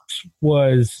this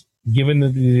was, given that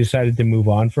they decided to move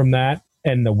on from that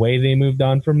and the way they moved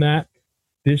on from that,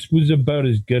 this was about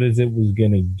as good as it was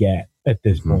going to get at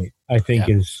this point, I think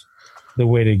is the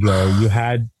way to go. You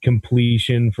had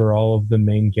completion for all of the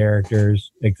main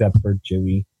characters except for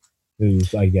Chewie,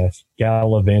 who's, I guess,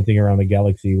 gallivanting around the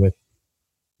galaxy with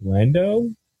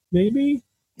Lando, maybe?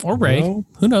 Or Rey.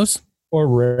 Who knows? Or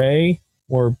Rey,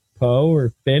 or Poe,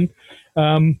 or Finn.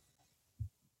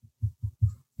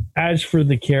 As for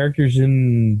the characters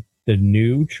in the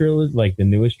new trilogy, like the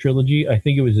newest trilogy, I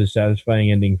think it was a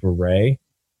satisfying ending for Rey.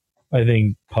 I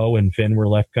think Poe and Finn were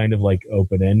left kind of like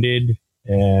open-ended,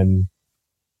 and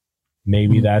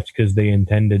maybe that's because they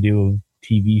intend to do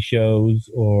TV shows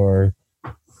or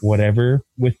whatever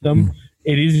with them.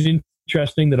 It is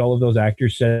interesting that all of those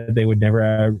actors said they would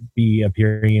never be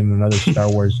appearing in another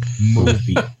Star Wars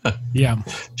movie. Yeah.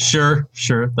 Sure.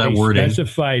 That wording.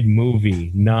 Specified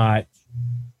movie, not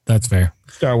that's fair.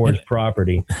 Star Wars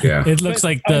property. Yeah. It looks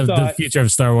like the future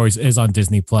of Star Wars is on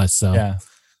Disney Plus. So yeah.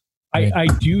 I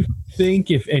do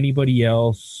think if anybody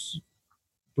else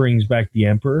brings back the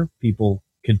Emperor, people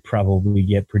could probably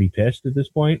get pretty pissed at this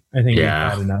point. I think we've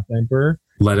had enough Emperor.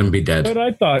 Let him be dead. But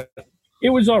I thought it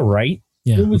was all right.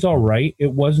 Yeah. It was all right.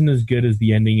 It wasn't as good as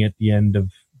the ending at the end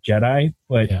of Jedi,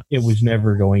 but it was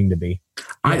never going to be.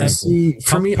 I see.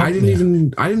 For me, I didn't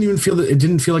even feel that it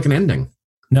didn't feel like an ending.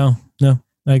 No,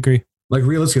 I agree. Like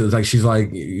realistically, it's like she's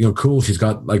like, cool. She's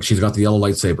got the yellow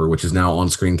lightsaber, which is now on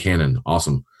screen canon.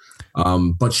 Awesome.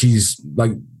 But she's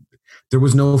like, there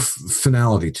was no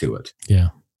finality to it. Yeah.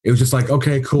 It was just like,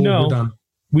 okay, cool, we're done.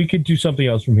 We could do something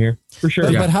else from here for sure.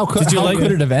 But how could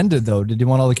it have ended though? Did you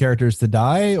want all the characters to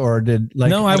die, or did like?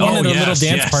 No, I wanted a little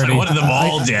dance party. I wanted them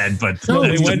all dead, but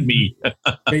they went me.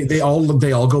 they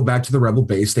all go back to the Rebel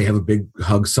base. They have a big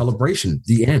hug celebration.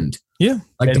 The end. Yeah,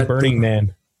 like and Burning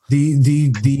Man.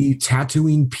 The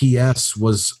Tatooine PS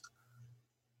was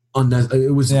unnecessary.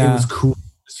 It was cool to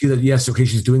see that. Yes, okay,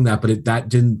 she's doing that, but that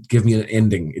didn't give me an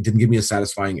ending. It didn't give me a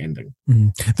satisfying ending.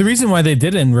 Mm-hmm. The reason why they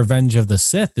did it in Revenge of the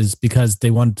Sith is because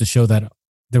they wanted to show that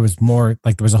there was more,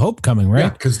 like there was a hope coming, right? Yeah,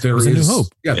 because there is a new hope.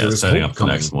 Yeah, there is setting hope up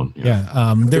coming. The next one.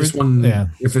 Yeah, this one. Yeah.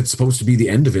 If it's supposed to be the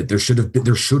end of it, there should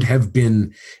have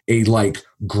been a like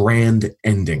grand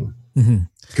ending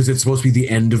because it's supposed to be the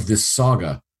end of this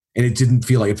saga. And it didn't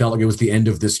feel like it felt like it was the end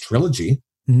of this trilogy.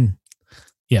 Mm-hmm.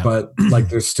 Yeah. But like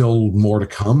there's still more to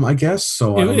come, I guess.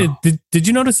 So I don't know. Did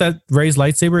you notice that Rey's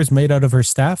lightsaber is made out of her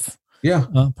staff? Yeah.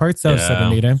 Parts? That was so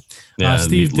neat, eh? Yeah,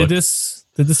 Steve, did this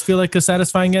feel like a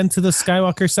satisfying end to the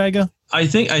Skywalker saga? I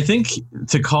think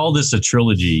to call this a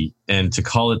trilogy and to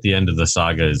call it the end of the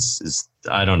saga is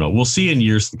I don't know. We'll see in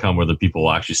years to come whether people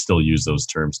will actually still use those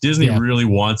terms. Disney really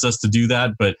wants us to do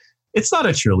that, but it's not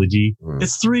a trilogy.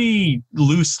 It's 3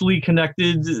 loosely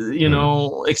connected,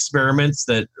 experiments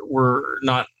that were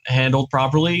not handled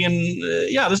properly. And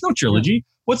there's no trilogy.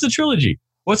 What's a trilogy?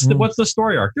 What's the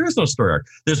story arc? There is no story arc.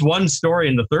 There's one story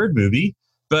in the 3rd movie,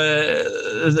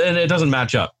 and it doesn't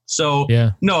match up. So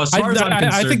no, as far as I'm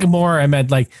concerned, I think more I meant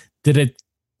like, did it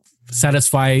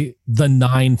satisfy the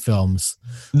 9 films?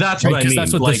 That's what I mean.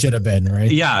 That's what this should have been, right?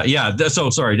 Yeah. So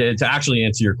sorry to actually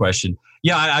answer your question.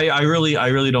 Yeah, I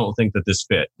really don't think that this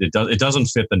fit. It doesn't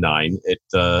fit the 9.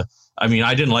 I mean,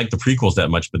 I didn't like the prequels that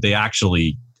much, but they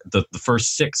actually the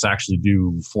first 6 actually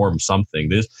do form something.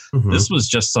 This was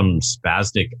just some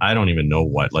spastic. I don't even know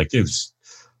what. Like it was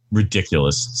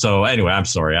ridiculous. So anyway, I'm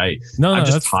sorry. I'm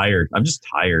just tired. I'm just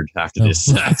tired after this.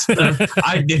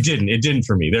 It didn't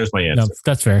for me. There's my answer. No,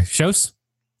 that's fair. Shows.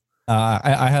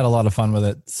 I had a lot of fun with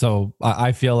it, so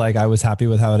I feel like I was happy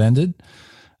with how it ended.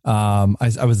 I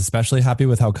was especially happy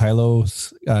with how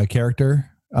Kylo's character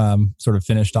sort of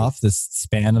finished off this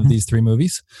span of these 3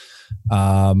 movies.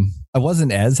 I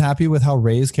wasn't as happy with how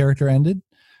Rey's character ended.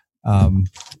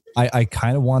 I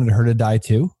kind of wanted her to die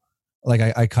too. Like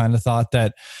I kind of thought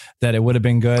that it would have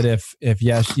been good if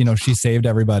yes, she saved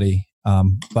everybody.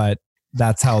 But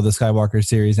that's how the Skywalker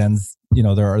series ends.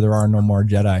 There are no more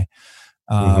Jedi.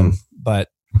 But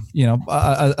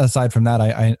aside from that,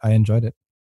 I enjoyed it.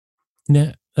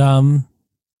 Yeah.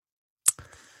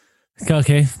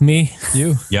 Okay, me.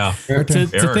 You. Yeah.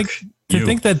 To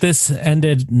think that this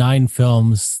ended 9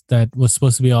 films that was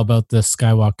supposed to be all about the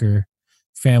Skywalker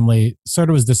family sort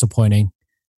of was disappointing.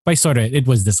 By sort of, it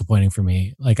was disappointing for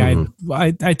me. Like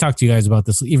I talked to you guys about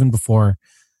this even before,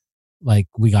 like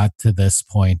we got to this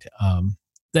point.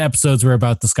 The episodes were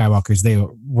about the Skywalkers. They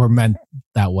were meant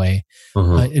that way.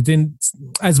 It didn't,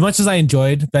 as much as I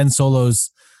enjoyed Ben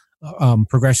Solo's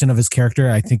progression of his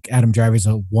character. I think Adam Driver's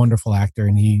a wonderful actor,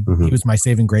 and he was my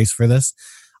saving grace for this.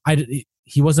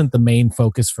 He wasn't the main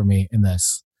focus for me in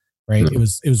this, right? It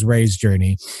was Rey's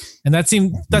journey, and that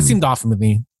seemed off with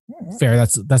me. Fair.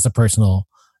 That's a personal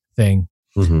thing.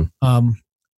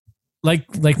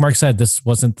 Like Mark said, this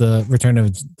wasn't the Return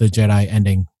of the Jedi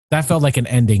ending. That felt like an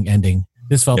ending.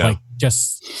 This felt like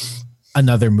just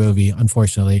another movie,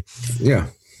 unfortunately. Yeah.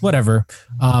 Whatever.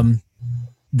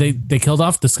 They killed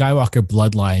off the Skywalker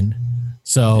bloodline.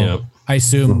 So I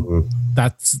assume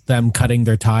that's them cutting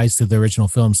their ties to the original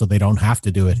film so they don't have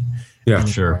to do it. Yeah,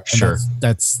 sure.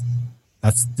 That's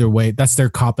their way. That's their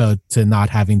cop out to not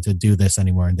having to do this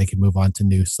anymore, and they can move on to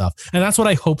new stuff. And that's what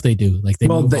I hope they do. Like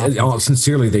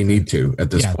sincerely, they need to at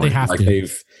this point. They have to.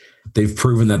 They've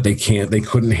proven that they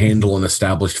couldn't handle an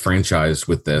established franchise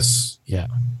with this. Yeah,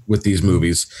 with these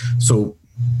movies. So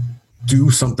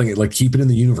do something like keep it in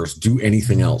the universe. Do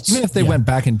anything else. Even if they went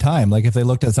back in time, like if they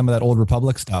looked at some of that Old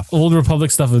Republic stuff. Old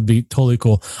Republic stuff would be totally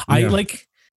cool.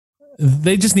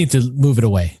 They just need to move it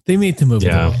away. They need to move it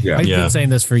away. Yeah. I've been saying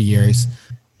this for years.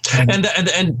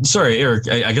 And sorry, Eric,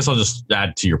 I guess I'll just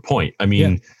add to your point. I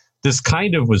mean, this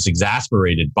kind of was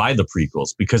exasperated by the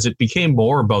prequels because it became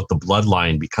more about the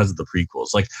bloodline because of the prequels.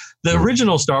 Like the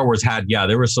original Star Wars had,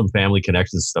 there was some family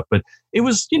connections and stuff, but it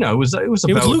was, it was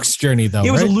about Luke's journey though.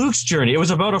 It was Luke's journey. It was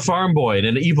about a farm boy and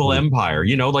an evil empire,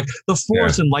 like the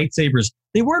Force and lightsabers,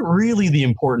 they weren't really the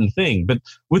important thing. But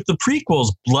with the prequels,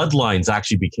 bloodlines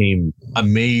actually became a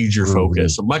major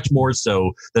focus, much more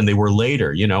so than they were later,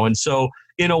 and so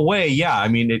in a way, I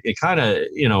mean, it kind of,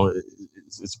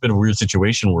 it's been a weird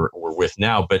situation we're with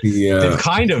now, but they've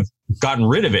kind of gotten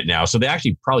rid of it now. So they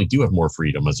actually probably do have more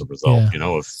freedom as a result,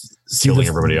 of killing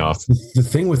everybody off. The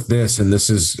thing with this, and this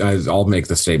is, I'll make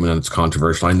the statement and it's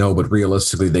controversial, I know, but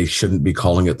realistically, they shouldn't be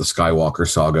calling it the Skywalker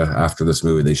saga after this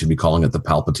movie. They should be calling it the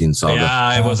Palpatine saga. Yeah,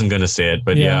 I wasn't going to say it,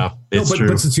 but it's true.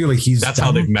 But sincerely, that's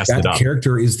how they've messed it up. That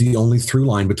character is the only through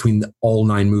line between all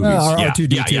 9 movies.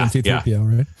 R2-D2 and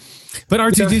C-3PO, right? But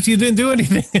R2-D2 didn't do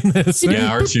anything in this. Right?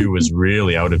 Yeah, R2 was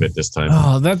really out of it this time.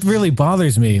 Oh, that really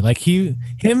bothers me. Like him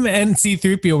and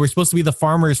C-3PO were supposed to be the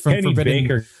farmers from Kenny Forbidden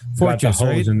Baker Fortress, got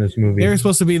the right? in this movie. They were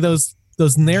supposed to be those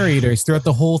narrators throughout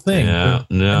the whole thing. Yeah,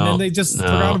 and then they just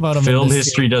forgot about them. Film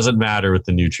history doesn't matter with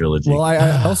the new trilogy. Well,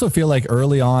 I also feel like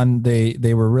early on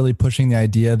they were really pushing the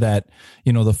idea that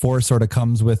the Force sort of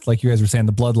comes with, like you guys were saying,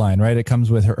 the bloodline, right? It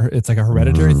comes with her. It's like a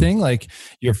hereditary thing. Like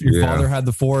your father had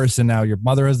the Force, and now your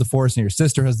mother has the Force, and your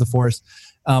sister has the Force.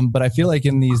 But I feel like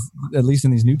at least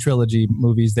in these new trilogy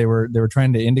movies, they were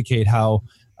trying to indicate how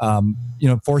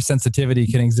Force sensitivity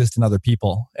can exist in other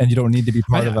people, and you don't need to be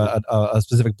part of a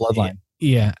specific bloodline.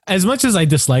 Yeah. As much as I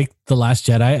disliked The Last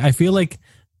Jedi, I feel like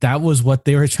that was what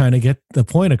they were trying to get the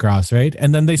point across, right?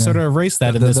 And then they sort of erased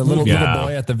that in this movie. Little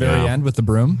boy at the very end with the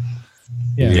broom.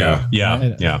 Yeah.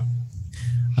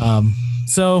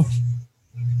 So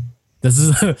this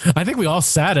is, I think we all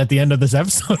sat at the end of this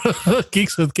episode of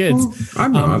Geeks with Kids.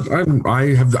 I'm not.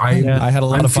 I had a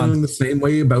lot of fun. Feeling the same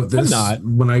way about this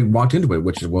when I walked into it,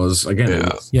 which was again,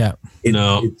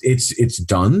 it's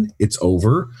done. It's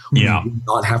over. Yeah, we do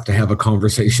not have to have a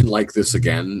conversation like this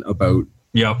again about.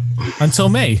 Yep. Until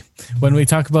May, when we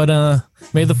talk about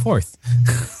May the 4th.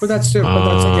 But that's again.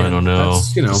 I don't know.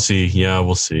 We'll see. Yeah,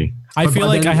 we'll see. I feel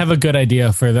like I have a good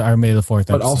idea for our May the 4th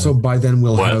episode. But also by then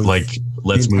we'll have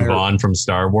let's move on from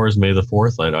Star Wars May the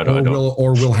 4th. I don't.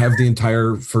 We'll have the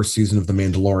entire first season of The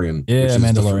Mandalorian. Yeah, which is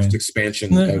Mandalorian. the first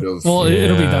expansion out of. Well,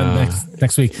 it'll be done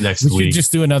next week. We should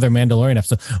just do another Mandalorian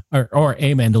episode or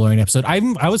a Mandalorian episode.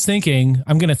 I was thinking,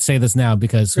 I'm going to say this now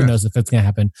because who knows if it's going to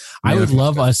happen. I would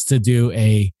love us to do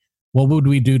what would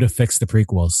we do to fix the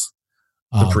prequels?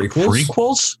 The prequels?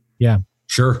 Prequels? Yeah.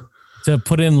 Sure. To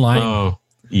put in line. Oh,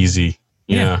 easy.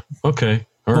 Yeah. Okay.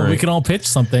 All right. We can all pitch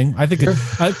something. I think,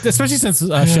 especially since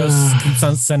shows keeps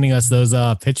on sending us those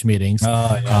pitch meetings.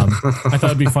 I thought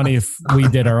it'd be funny if we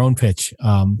did our own pitch.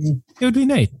 It would be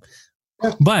neat.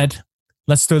 But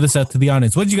let's throw this out to the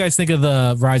audience. What did you guys think of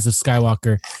the Rise of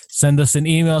Skywalker? Send us an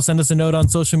email, send us a note on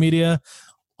social media.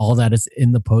 All that is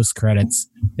in the post credits.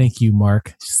 Thank you,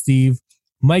 Mark, Steve,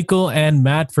 Michael, and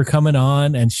Matt for coming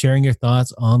on and sharing your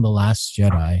thoughts on The Last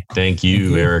Jedi. Thank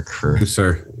you, Eric. Thank you,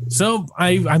 sir. So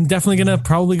I'm definitely going to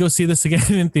probably go see this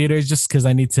again in theaters just because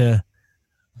I need to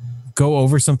go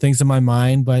over some things in my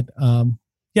mind. But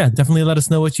yeah, definitely let us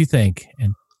know what you think.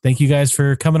 And thank you guys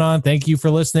for coming on. Thank you for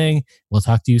listening. We'll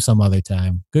talk to you some other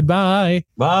time. Goodbye.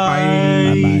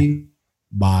 Bye. Bye.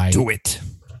 Bye. Do it.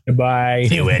 Goodbye.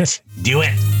 Do it. Do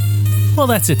it. Well,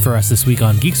 that's it for us this week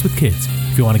on Geeks with Kids.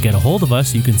 If you want to get a hold of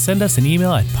us, you can send us an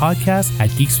email at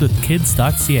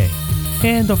podcast@geekswithkids.ca.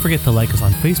 And don't forget to like us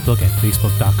on Facebook at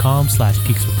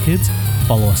facebook.com/geekswithkids.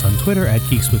 Follow us on Twitter at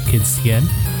geekswithkidstn.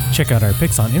 Check out our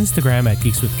pics on Instagram at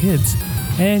geekswithkids.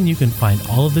 And you can find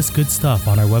all of this good stuff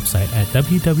on our website at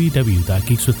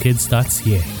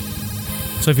www.geekswithkids.ca.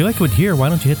 So if you like what you hear, why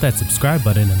don't you hit that subscribe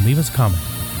button and leave us a comment.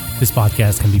 This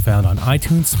podcast can be found on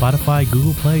iTunes, Spotify,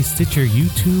 Google Play, Stitcher,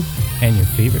 YouTube, and your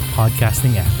favorite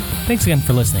podcasting app. Thanks again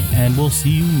for listening, and we'll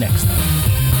see you next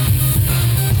time.